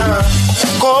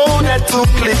go that to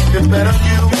click the better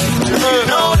you. Do you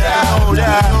know that?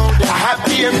 I have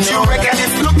PMG record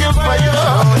is looking for you.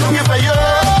 Looking for you.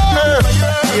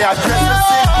 Yeah, dress is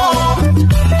simple.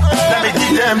 Let me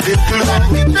give them the clue.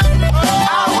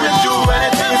 I will do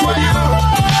anything for you.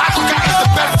 I got the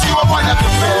best you want to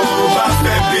feel.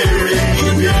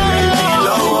 Baby,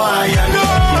 low I am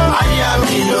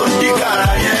no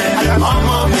digaraye.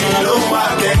 Mama mi lo wa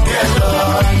keke lo.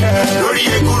 Lori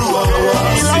eguru owo.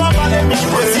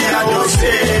 Osi ado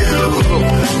se.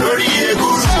 Lori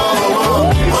eguru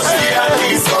owo. Osi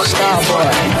adi so.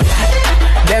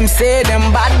 Them say them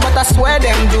bad, but I swear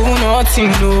them do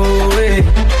nothing, no way.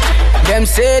 Them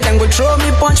say them go throw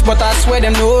me punch, but I swear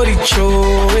them no reach,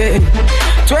 oh way.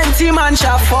 20 man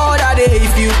shall fall that day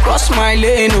if you cross my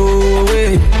lane, oh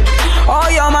way.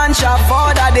 All your man shall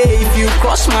fall that day if you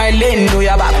cross my lane. Oh,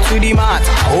 you're back to the mat,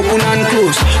 open and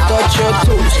close, touch your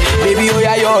toes. Baby, oh,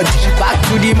 yeah, yod, back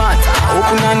to the mat,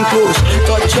 open and close,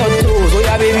 touch your toes. Oh,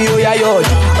 yeah, baby, oh, yeah, yod,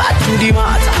 back to the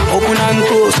mat, open and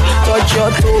close, touch your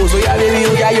toes. Oh, yeah, baby,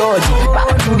 oh, yeah, yod,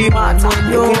 back to the mat,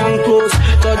 open and close,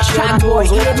 touch your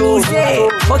toes. Oh, yeah, baby.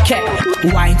 Okay,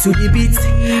 wine to the beat.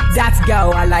 That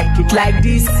girl, I like it like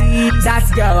this. That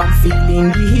girl, I'm feeling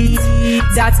the heat.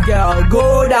 That girl,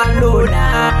 go down low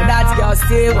now. That girl,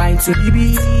 stay wine to the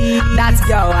beat. That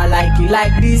girl, I like it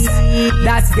like this.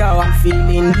 That girl, I'm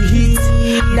feeling the heat.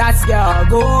 That girl,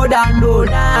 go down low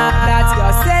now. That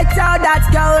girl, set out that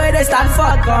girl where they stand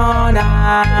for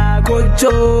corner. Go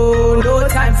Joe, no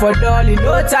time for dolly,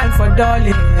 no time for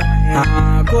dolly.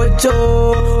 Go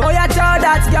Joe, oh yeah, tell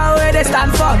that girl where they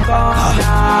stand for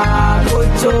corner. Go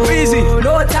Joe, easy,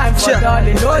 no time for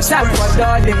dolly, no time for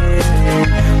dolly.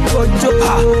 Go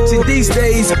Joe. See these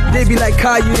days, they be like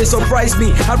Caillou, they surprise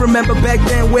me. I remember back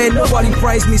then when nobody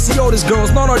prized me. See all these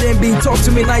girls, none of them being talked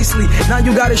to me nicely. Now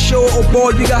you gotta show, oh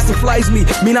boy, you got to flies me.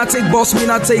 Me not take bus, me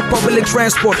not take public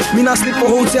transport. Me not sleep for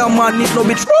hotel, man, need no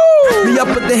be true. Me I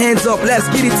put the hands up, let's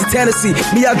get it to Tennessee.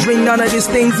 Me I drink none of these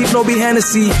things, if no be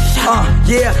Hennessy.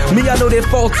 Yeah, me I know they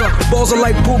falter. Balls are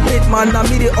like pulpit, man, I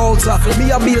me they altar.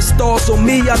 Me I be a star, so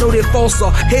me I know they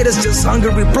falser. Haters just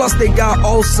hungry, plus they got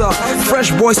ulcer.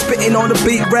 Fresh boy spitting on the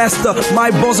beat raster. My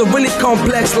balls are really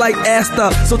complex like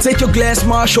Asta. So take your glass,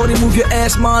 man, shorty move your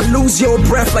ass, man. Lose your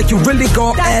breath like you really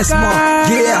got asthma.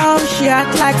 Yeah, she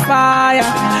act like fire.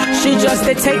 She just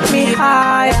they take me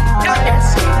higher.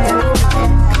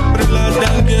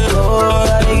 London girl, oh,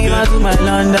 I give her to my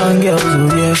London girls,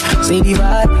 oh yeah. Say the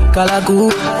vibe,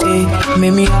 Kalaku, eh.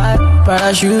 Make me hot,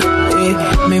 parachute,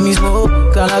 eh. Make me smoke,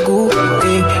 Kalaku,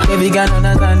 eh. Every guy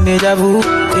understand deja vu,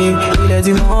 eh. He let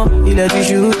you know, he let you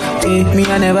shoot, eh. Me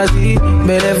I never see,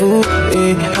 better fool,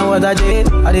 eh. Now what I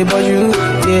did, I did for you,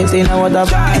 yeah. Say now what I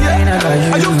find, I got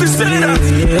you. I used to say that.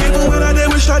 Even when I did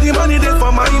wish I the money there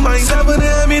for my mind. 7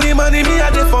 a.m. in the money, me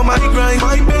I did for my grind.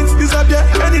 My pains disappear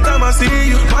anytime I see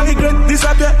you. My regret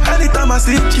disappear anytime I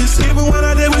see kiss. Even when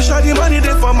I did wish I the money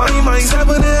there for my mind.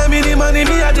 7 a.m. in the money,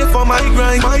 me I did for my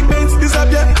grind. My pains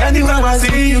disappear anytime I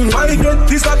see you. My regret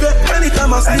disappear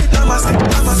anytime I see.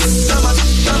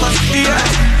 Yeah.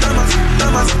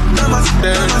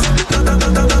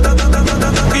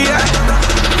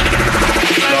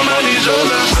 The money's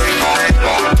over.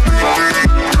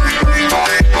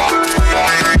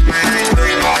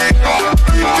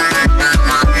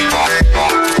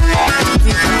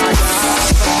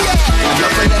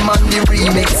 The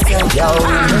remix, yo.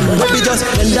 Baby just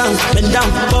bend down,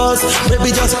 pause.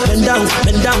 Baby just bend down,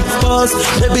 pause.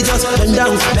 Baby just bend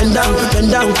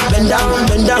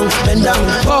down,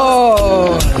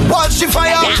 oh. Watch the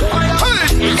fire.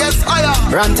 Hey, yes, I am.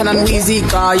 Rantan and Weezy,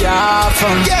 call ya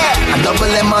from. Yeah, a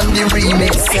double M on the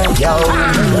remix, yo.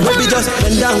 Baby just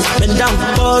bend down,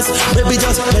 pause. Baby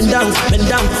just bend down,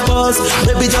 pause.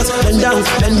 Baby just bend down, pause.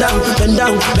 Baby just bend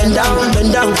down, pause.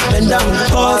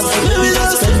 Baby just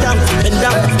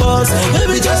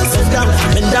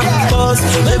bend down, pause.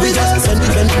 Baby just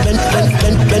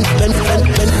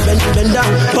bend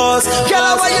down, pause.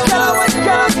 Girl, why you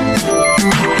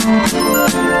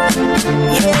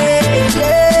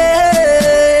yeah.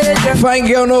 Fine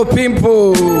girl, no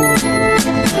pimple.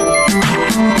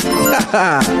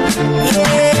 girl.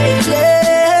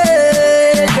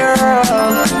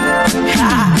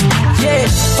 Yeah,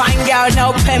 fine girl, no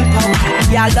pimple.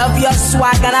 Yeah, I love your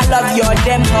swag and I love your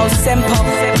dimple. Simple.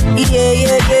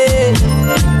 Yeah.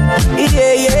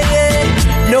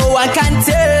 No one can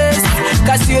taste,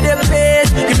 cause you're the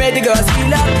best. You made the girls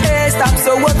feel a taste. I'm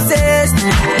so obsessed,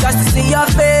 just to see your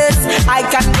face. I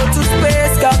can go to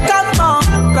space, girl, come on,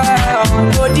 girl.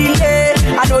 No delay,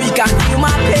 I know you can feel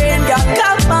my pain, girl,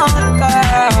 come on,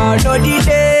 girl. No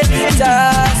delay,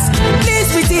 just please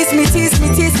me, tease me,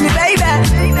 baby.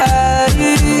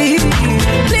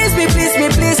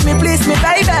 Please me,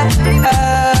 baby.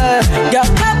 Girl,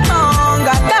 come on,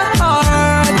 girl, come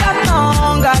on, come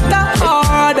on, girl, come on.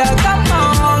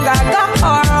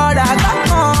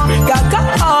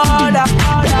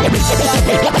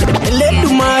 Let the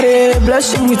money bless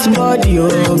you with body,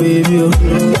 oh baby.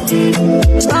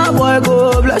 Star boy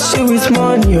go bless you with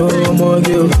money, oh my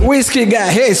girl. Whiskey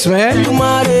got hits, man. Let the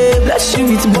money bless you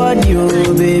with body,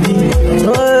 oh baby.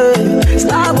 Oh,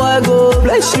 Star boy go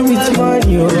bless you with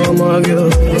money, oh my girl.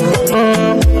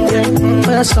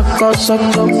 Sucker,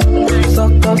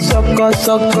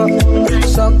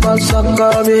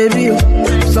 baby.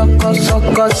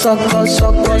 Sucker.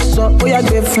 Oh, yeah,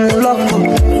 give him lock.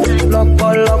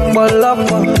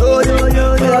 Oh,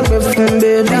 yeah, give him,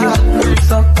 baby.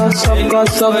 Sucker.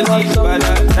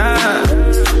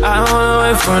 I don't wanna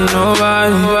wait for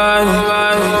nobody.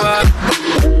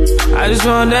 I just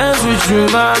wanna dance with you,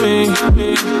 mommy.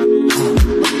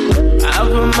 I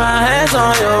put my hands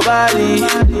on your body.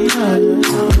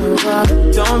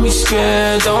 Don't be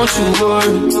scared, don't you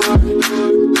worry.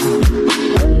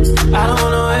 I don't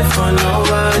wanna wait for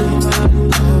nobody.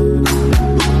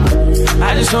 I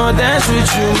just wanna dance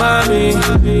with you, mommy.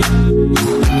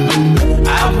 I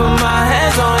put my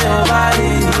hands on your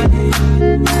body.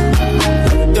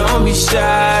 Don't be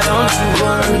shy, don't you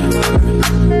worry.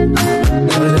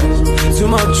 Too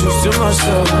much juice, too much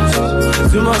sauce.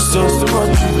 Too much sauce, too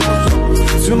much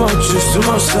juice. Too much juice, too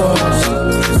much sauce.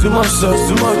 Too much sauce,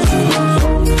 too much juice.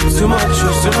 Too much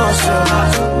juice, too much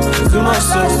sauce. Too much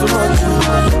sauce, too much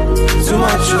juice. Too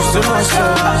much juice, too much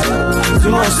sauce.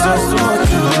 Too much sauce, too much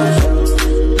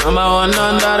juice. Number one,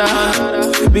 none.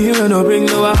 Me here no bring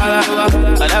no wahala.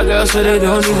 Other girls so they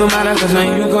don't even matter. Cause when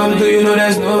you come through, you know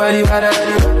there's nobody better.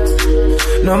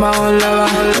 Number one lover.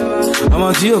 I'm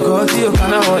on to your call,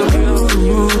 kinda what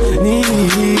you need.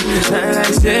 Nothing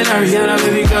like saying Ariana,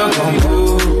 baby girl, come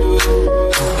through.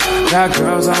 Got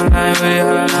girls online, but they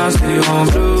holla now, stay on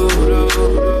blue.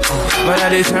 But I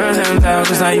did turn them down,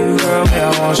 cause now you girl, me I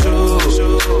want you.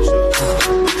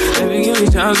 Baby, give me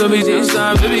time, so be this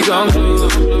time, baby, come through.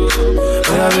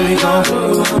 Baby, come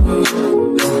through.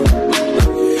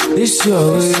 This your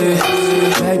way,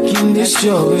 like in this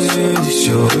your way.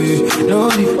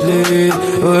 Don't be played,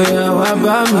 oh yeah, why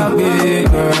about me, big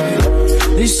girl?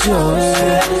 This your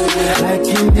way, like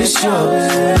in this your way.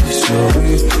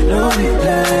 Don't be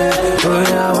played, oh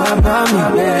yeah, why about me,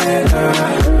 big girl?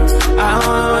 I don't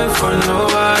wanna wait for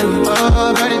nobody.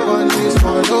 Oh, ready for this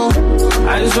follow. I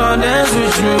just wanna dance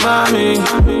with you, mommy.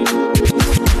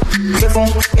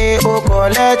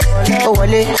 Collect, oh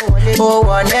wale, oh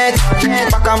wanet,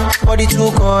 pakam body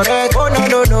too correct. Oh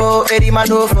no, Erima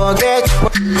don't forget.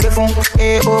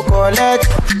 Oh collect,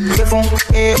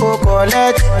 oh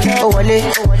collect, oh wale,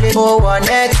 oh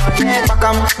wanet,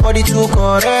 pakam body too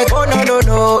correct. Oh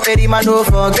no, Erima don't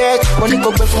forget.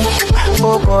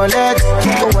 Oh collect,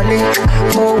 oh wale,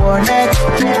 oh wanet,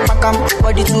 pakam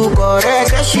body too correct.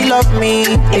 Say she love me,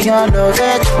 and you love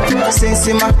it.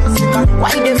 Sensima,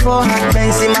 why they for her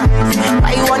Benzema?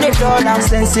 Why you want it all down,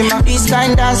 Sensima? This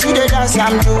kind dance, you the dance.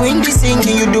 I'm doing this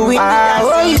singing, you doing the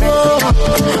dance.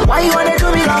 Why you wanna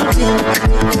do me something?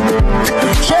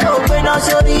 She open up,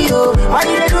 sorry, yo. Why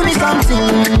you do me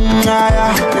something?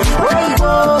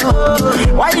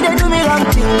 Why you do me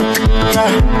something?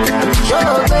 She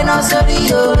open up, sorry,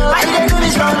 yo. Why you do me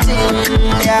something?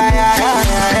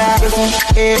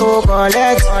 Oh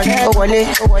collect, oh wale,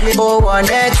 oh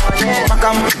wanet,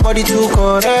 makam body too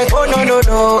correct. Oh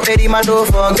no, Erima don't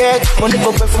forget. Money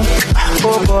go perfume,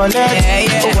 oh collect,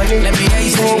 oh wale,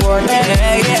 oh wanet,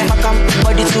 makam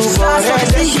body too correct.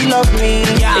 Say she love me,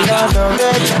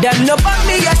 them no bought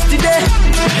me yesterday.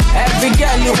 Every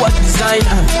girl you was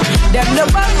designer. Them no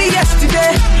bought me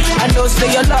yesterday. I know say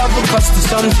your love will cost you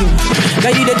something. Now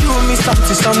you they do me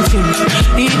something.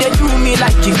 You they do me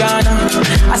like you gonna.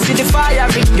 I see the fire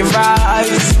in your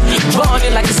eyes,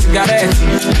 burning like a cigarette.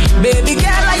 Baby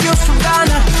girl, are you from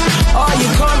Ghana? Or you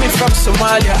coming from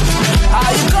Somalia.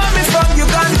 Are you coming from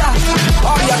Uganda?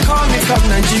 Or you coming from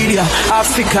Nigeria?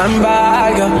 African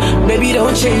bag, baby,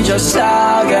 don't change your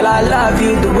style, girl. I love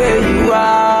you the way you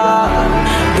are,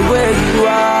 the way you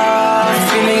are.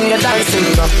 Feeling your dancing.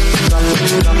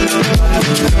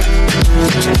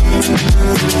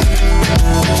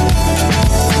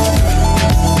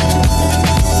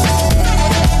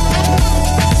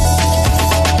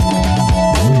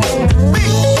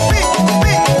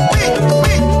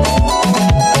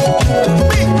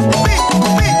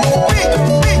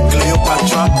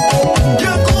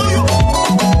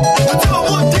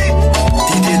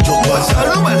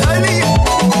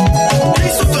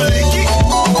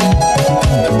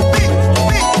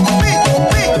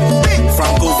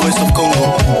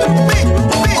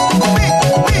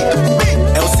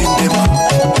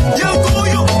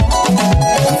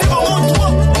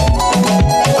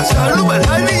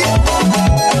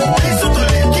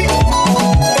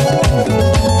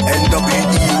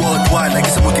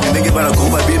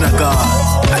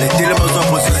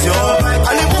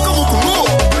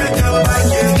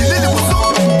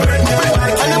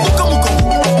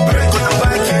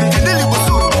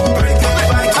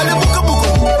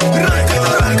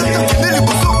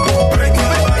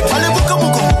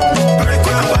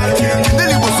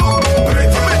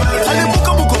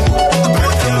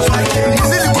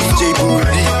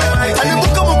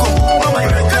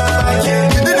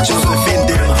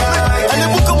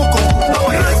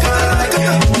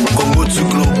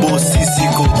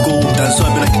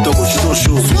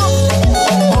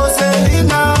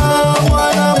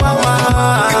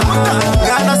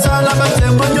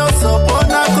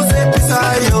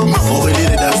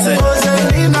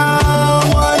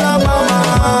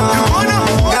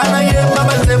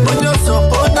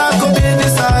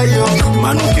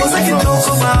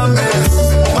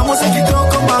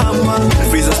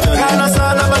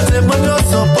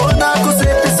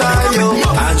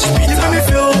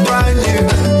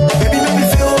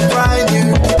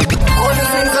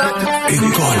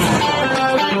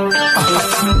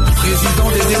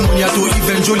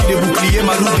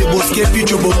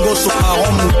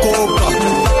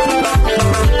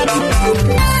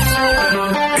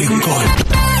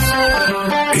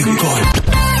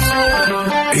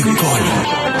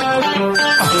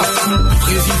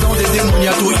 Président des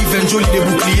démoniatos, Yves Njoli des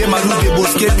boucliers, Malou des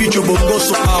bosquets, Picho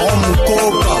Bongoso, Aaron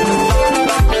Mukoka.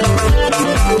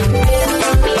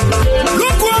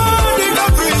 Look what they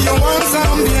got for you want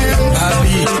some bien.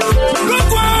 Abi. Look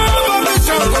what Bobby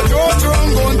Chango, Joe,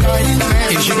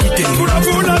 et j'ai quitté. Foula, tout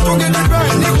est du bain,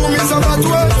 ni comme ça va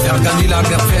toi. Faire gagner la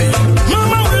merveille.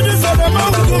 Maman, oui, dis ça, maman,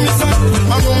 comme ça.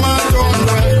 Maman,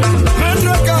 tombe.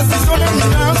 Maître Cassi, son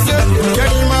éminence,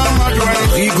 quel maman doit.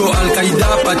 Rigo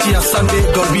Al-Qaïda, Pati Assambe,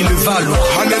 Gorbi le Valo.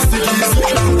 Allez,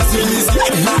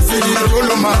 Sili,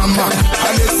 Tolo, maman.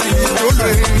 Allez, Sili, Tolo.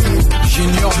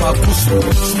 Junior Mapuso.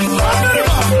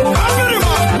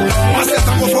 Agarima, moi c'est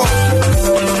un mot fort.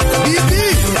 Bibi,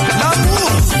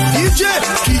 l'amour, DJ,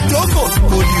 Kitoko,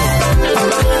 Polio.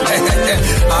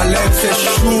 Alex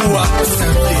Choua,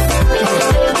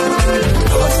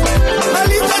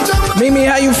 Mimi,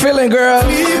 how you feeling, girl?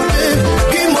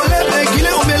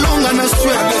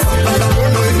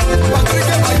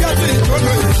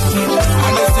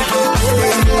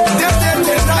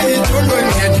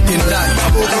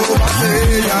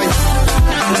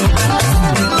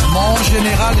 Mon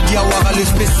général Diawara, le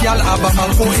spécial à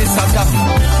Bamako et Sada.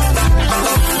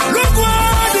 Le quoi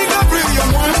des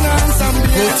Gabriel,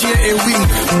 Gauthier et Wing.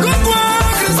 Le quoi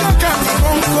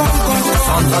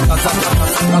Sandra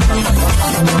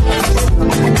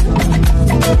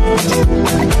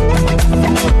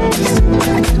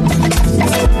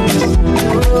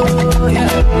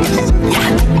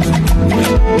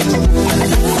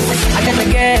I got the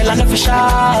girl, I know for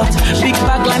shout. Big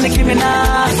bag like Nicki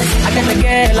Minaj. I got the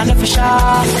girl, I know for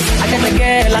shout. I got the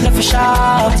girl, I know for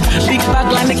shout. Big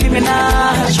bag like Nicki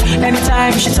Minaj.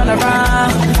 Anytime she turn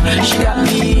around, she got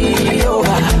me over.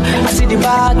 I see the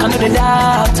back, I know the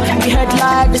doubt. The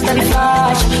headlight, the steady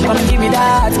flash. Come give me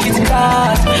that, kitty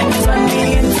cat. You turn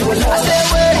me into a lot. I say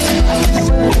wait,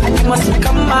 you must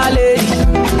become my lady.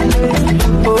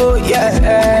 Oh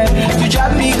yeah, you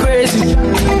drive me crazy.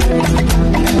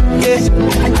 Yeah,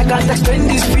 I can't explain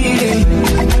this feeling.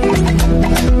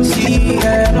 See,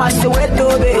 my Soweto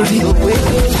baby.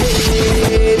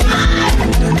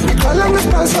 How long is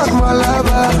past like my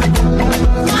lover?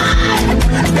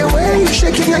 The way you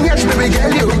shaking your ass, baby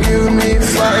girl, you give me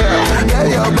fire. Girl,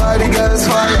 your body gets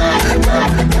fire.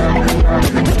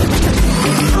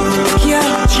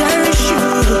 Yeah, cherish you.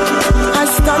 I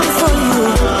stand for you.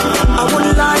 I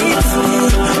wouldn't lie to you,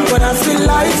 but I feel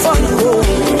like for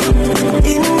you.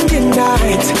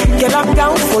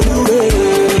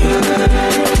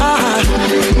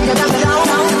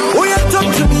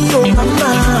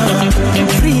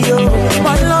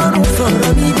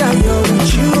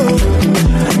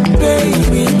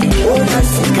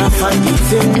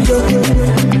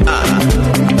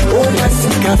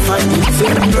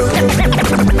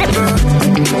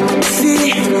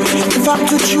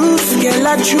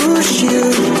 choose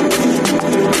you.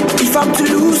 If I'm to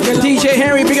lose, then DJ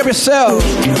Henry, pick up yourself.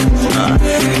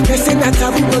 They say that I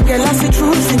will get lost the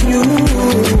truth in you.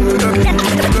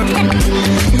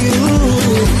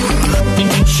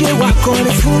 She walk on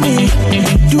it for me.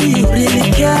 Do you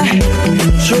really care?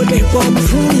 Show they bomb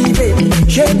for me, baby.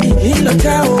 Show me in the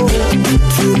tower.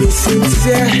 To be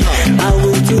sincere, I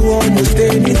will do almost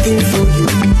anything for you.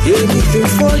 Anything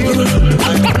for you.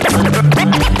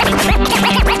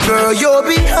 Girl, you're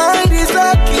behind is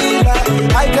a killer.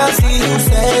 I can see you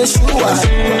sensual.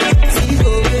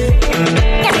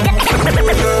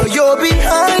 Girl, you're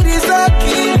behind is a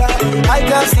killer. I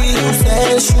can see you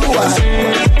sensual.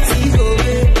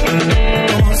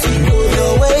 The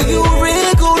way you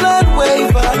wriggle and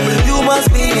waver, you must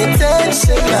be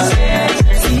intentional.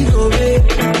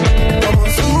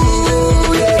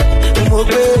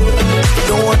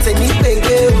 Don't want any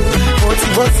baby, want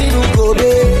to go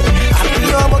baby.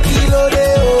 I'm a kilo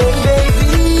day, oh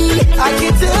baby. I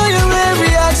can tell you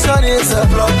every action is a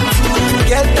block.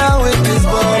 Get down with this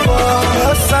bubble.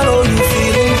 I know you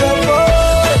feeling the boy.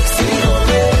 See go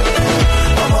baby,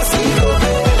 I'm a see go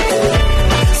baby.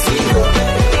 See go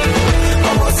baby,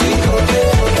 I'm a see go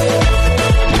baby.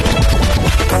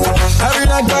 Every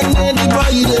night I need the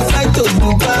boy, they fly to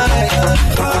Dubai.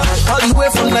 All the way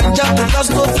from Nigeria to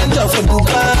Glasgow, Central for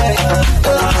Dubai.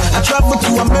 I travel to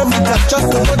America just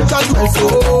to go charge my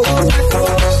phone.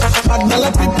 Magdala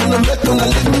people no make gonna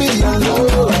leave me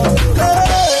alone.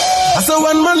 I say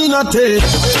when money not take,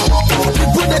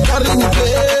 people they carry me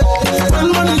play. When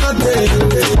money not take,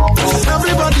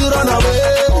 everybody run away.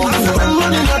 When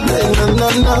money not take, no.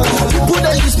 People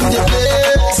they used to play.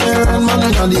 Say when money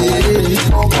not take,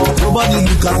 nobody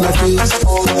look at my face.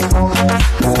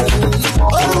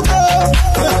 Oh God.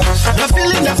 The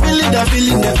feeling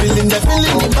the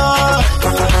bar.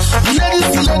 The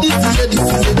ladies,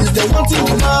 they want in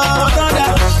the bar.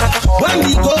 When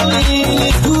we go in,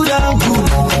 it's good and good.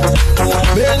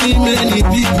 Many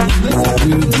people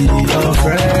will be your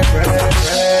friend.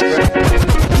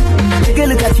 Take a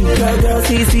look at you, girl,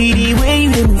 see the way you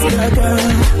do this, girl.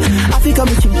 I think I'm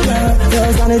with you,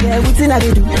 girls on there, what's in I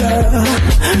do, girl.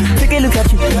 Take a look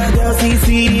at you, girl,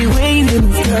 see the way you do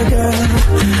this, girl.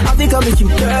 I think I'm with you,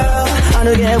 girl. I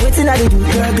know there, what's in I do,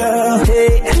 girl. Hey,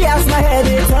 she has my head,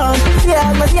 they turn. She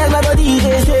has my body,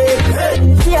 they shake.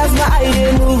 She has my eye,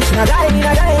 they move. Now die, I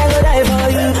go die for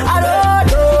you. I don't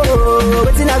know,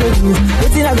 what's in I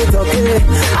do, talk,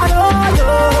 I don't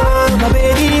know, my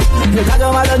baby. Look at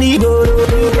all my lonely go.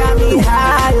 You got me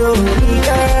high, oh, me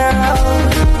girl.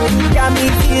 You got me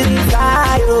feeling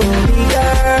high, oh, me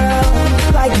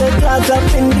girl. Like the clouds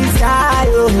up in the sky,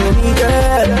 oh, me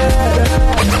girl.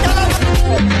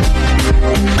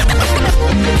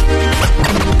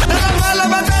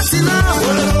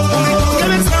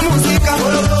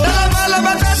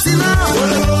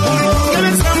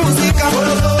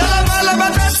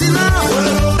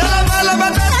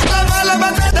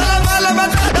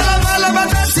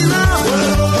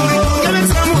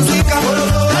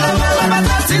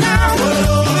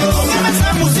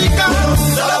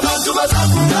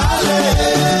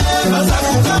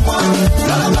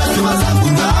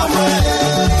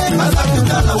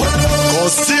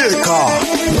 Osika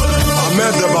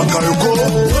Ahmed Bakayoko.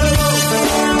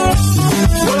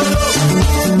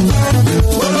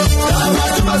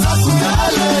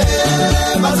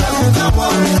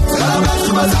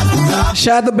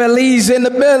 Shout out to Belize in the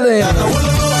building.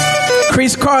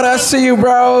 Chris Carter, I see you,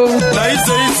 bro.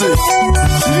 Easy.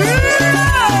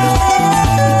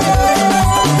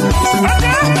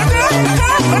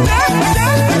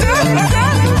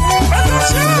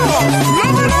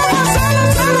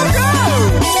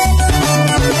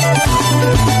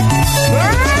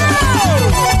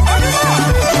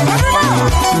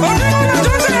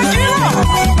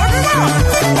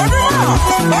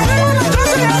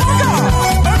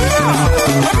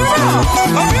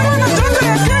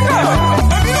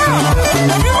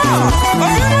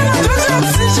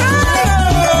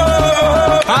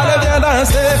 Allez viens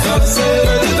danser,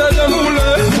 petite de moule,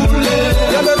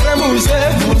 viens de très mousser,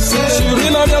 sur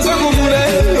une ambiance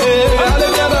couboulée.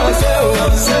 Allez viens danser,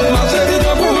 ma chérie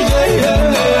de bouger,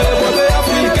 beauté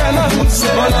africaine,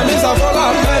 mon ami ça vaut la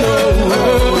peine.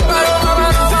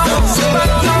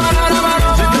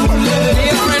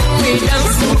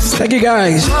 Thank you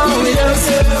guys.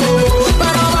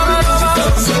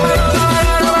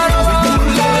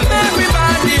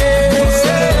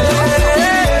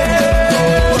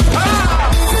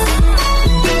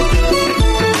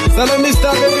 C'est le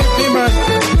mystère de Big man.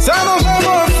 C'est un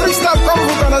enchaînement freestyle comme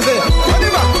vous connaissez. On y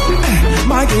va.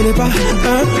 My maquille pas. 1,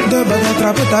 2, va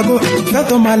attraper ta go. Fais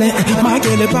ton malin,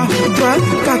 maquille pas. 3,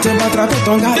 4, va attraper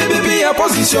ton gars. Baby, bien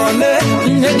positionné.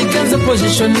 Nedi 15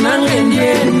 position,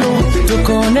 nangendieno. Tu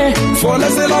connais. Faut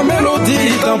laisser la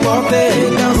mélodie t'emporter.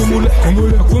 Kumule,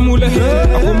 kumule, kumule.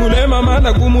 Kumule, maman,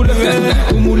 la kumule.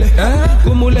 Kumule,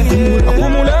 kumule.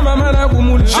 Kumule, maman, la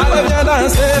kumule. Allez, viens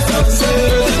danser.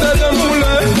 C'est de moule.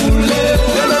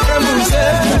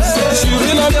 Sur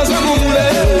une ambiance kumule.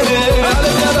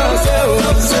 Allez, viens danser.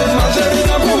 Ma chérie,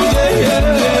 la kumule.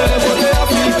 Beauté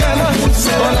africaine.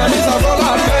 On a mis ça pour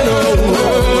la peine.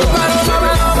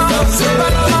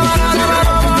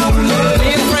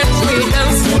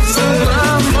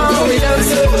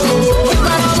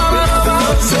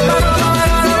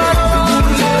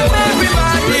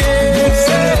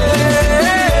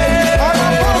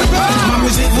 Ma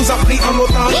musique vous a pris en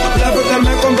otage. Lève tes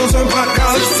mains comme dans un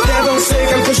braquage. Viens danser,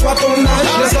 quel que soit ton âge.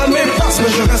 Les années passent,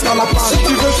 mais je reste à la page. Si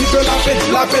tu veux, tu peux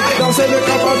la paix. Danser le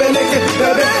capa bénéqué,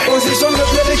 bébé. Positionne le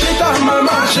pied de guitare,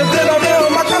 maman. Je t'ai donné au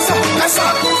macassa, cassa.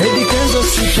 Et di kenzo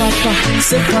si papa,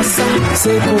 c'est quoi ça,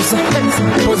 c'est cosa.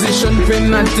 Position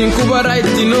penalty, kuba right,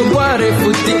 no guare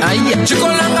futi. Aïe,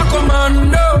 chikolanga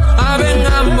commando,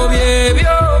 abengambo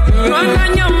biebio. Mwana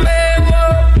nyambebo,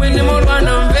 mwene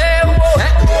morwana mbebo.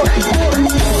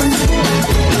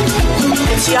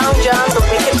 It's Young John, the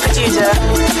wicked producer.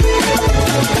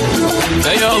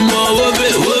 Hey, I'm all of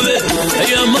it, love it.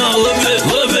 Hey, I'm all of it,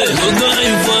 love it. No gun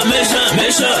information,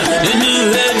 you new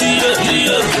radio,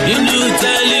 you new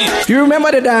telly. You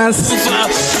remember the dance?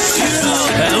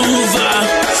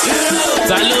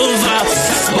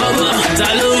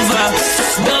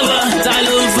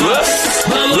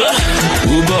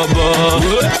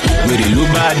 With the low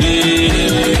body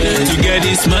to get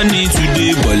this money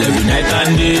today, but every night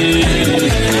and day.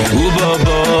 With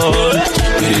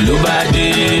the low body,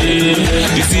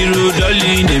 you see road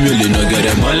darling, they will not get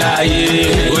them all.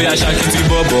 Oh yeah, Shakiti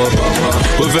Bobo,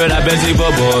 over the Bentley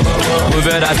Bobo,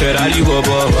 over the Ferrari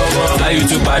Bobo, fly you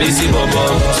to Paris Bobo.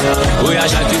 Oh yeah,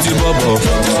 Shakiti Bobo,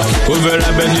 over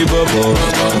the Bentley Bobo,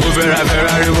 over the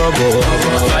Ferrari Bobo,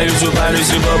 fly you to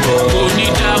Paris Bobo. Oh,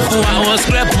 need that I want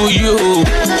scrap for you.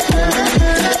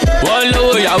 Wọ́n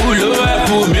lówó yahoo ló ẹ̀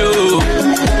bù mí o.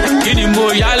 Kí ni mo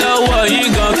yá lọ́wọ́ yín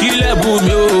gan kí lẹ̀ bù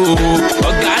mí o.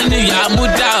 Ọ̀gá níyà mú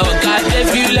dá ọ̀gá dé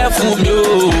fílẹ̀ fún mi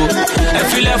o. Ẹ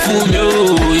fílẹ̀ fún mi o.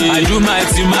 I do my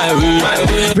thing my way.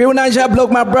 Real Niger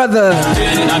bloke, my brother.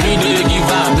 Na mi dey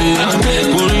give am me.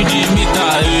 Orí di mítà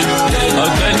e.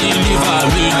 Ọ̀gbẹ́ni liva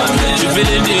me.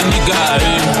 Ṣùfẹ́lẹ́ dé nígà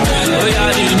e. Ó yá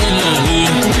ni nínú mi.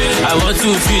 I want to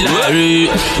feel like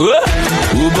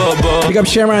Big up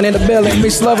Sharon in the building.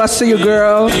 Miss Love, I see you,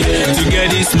 girl. To get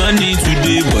this money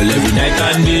today, but every night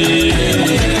and day.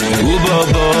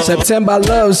 September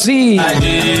Love Z.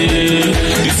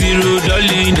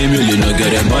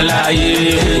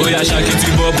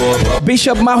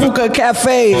 Bishop Mahuka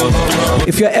Cafe.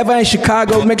 If you're ever in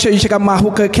Chicago, make sure you check out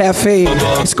Mahuka Cafe.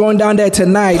 It's going down there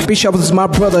tonight. Bishop is my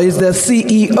brother. He's the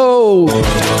CEO.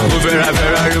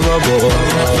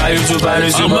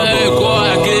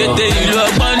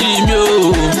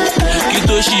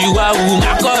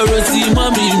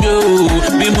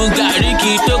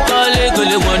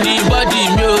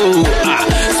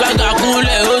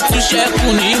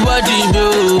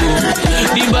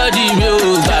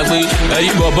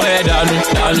 Ẹ̀yin bọ̀bọ̀ ẹ̀ dànù,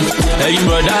 ẹ̀yin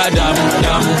brọ̀dá dàmú.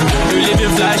 You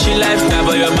living flashy lifestyle,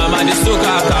 but your mama dey so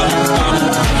kàkàmù.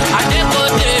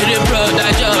 Adékòtèrè brọ̀dá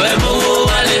jọ ẹ̀ mú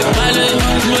wálé.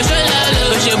 Mo ṣe lálẹ́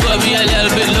o ṣe bọ̀ bí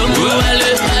ẹlẹ́bẹ̀ ló mú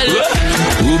wálé.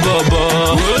 Wú bọ̀bọ̀,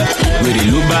 wèrè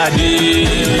ló bá dé.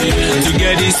 To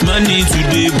get this money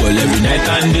today, but every night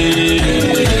and day.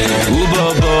 Wú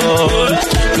bọ̀bọ̀,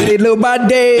 wèrè ló bá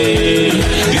dé.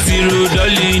 Ìṣirò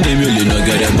dọ́lì èmi ò lè nà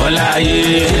gẹ̀rẹ̀ mọ́ láyé.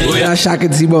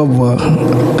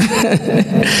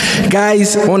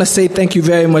 Guys, I want to say thank you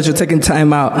very much for taking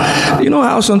time out. You know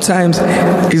how sometimes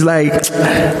it's like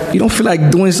you don't feel like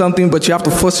doing something, but you have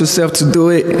to force yourself to do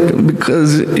it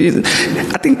because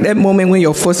I think that moment when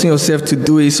you're forcing yourself to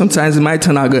do it, sometimes it might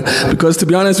turn out good. Because to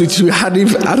be honest with you, I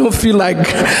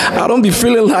don't be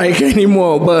feeling like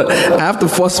anymore, but I have to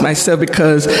force myself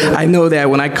because I know that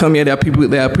when I come here, there are people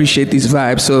that appreciate these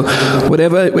vibes. So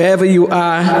wherever you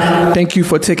are, thank you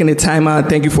for taking the time out.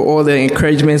 Thank you for all the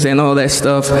encouragements and all that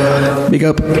stuff. Big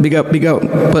up.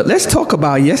 But let's talk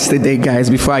about yesterday, guys,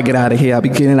 before I get out of here. I'll be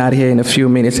getting out of here in a few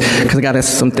minutes because I got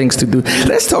some things to do.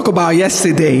 Let's talk about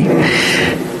yesterday.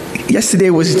 yesterday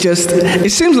was just,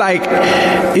 it seems like,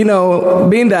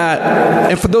 being that,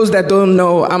 and for those that don't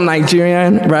know, I'm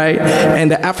Nigerian, right?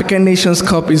 And the African Nations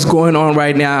Cup is going on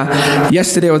right now.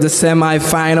 Yesterday was the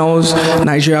semi-finals.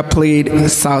 Nigeria played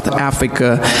South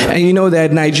Africa. And you know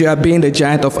that Nigeria, being the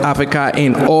giant of Africa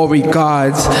in all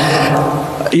regards,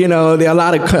 there are a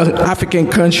lot of African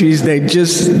countries that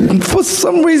just, for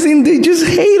some reason, they just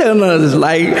hate on us.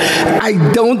 Like, I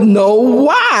don't know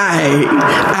why.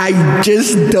 I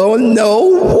just don't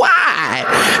know why.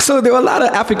 So there were a lot of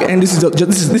African, and this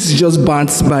is just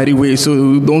bants, by the way.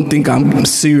 So don't think I'm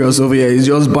serious over here. It's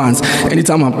just bants.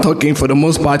 Anytime I'm talking, for the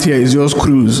most part here, it's just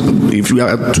cruise. If you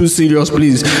are too serious,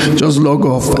 please just log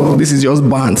off. This is just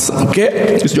bants,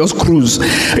 okay? It's just cruise. So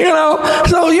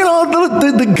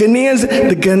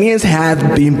the Ghanaians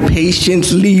have been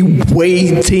patiently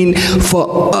waiting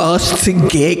for us to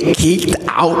get kicked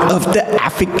out of the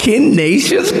African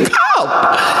Nations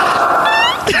Cup.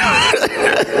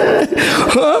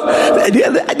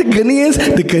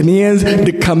 The Ghanaians,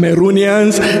 the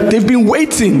Cameroonians, they've been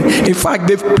waiting. In fact,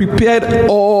 they've prepared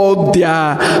all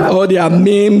their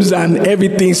memes and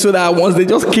everything so that once they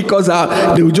just kick us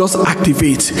out, they will just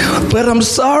activate. But I'm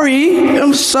sorry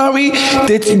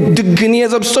that the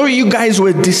Ghanaians, I'm sorry you guys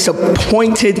were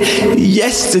disappointed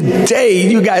yesterday.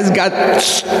 You guys got,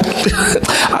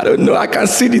 I don't know, I can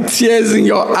see the tears in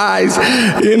your eyes,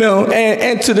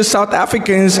 and to the South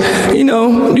Africans,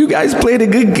 you guys played a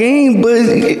good game, but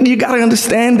you gotta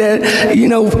understand that,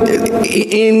 in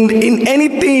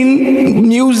anything,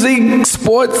 music,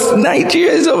 sports,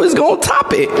 Nigeria is always gonna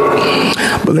top it.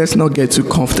 But let's not get too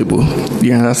comfortable.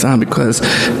 You understand? Because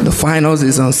the finals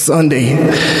is on Sunday,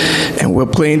 and we're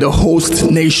playing the host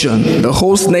nation. The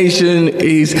host nation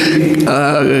is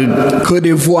Côte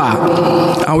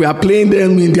d'Ivoire, and we are playing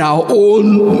them in their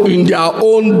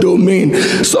own domain.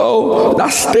 So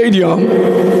that stadium.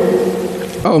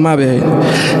 Oh, my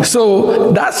bad.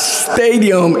 So that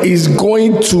stadium is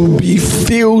going to be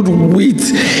filled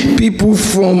with people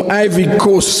from Ivory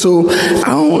Coast. So I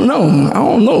don't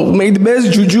know. May the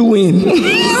best juju win.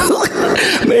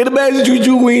 May the best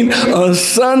juju win on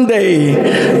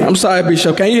Sunday. I'm sorry,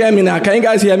 Bishop. Can you hear me now? Can you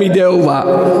guys hear me there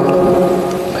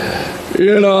over?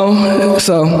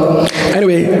 So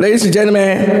anyway, ladies and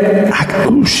gentlemen,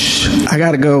 I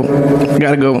gotta go.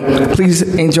 Please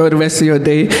enjoy the rest of your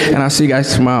day, and I'll see you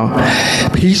guys tomorrow.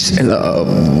 Peace and love.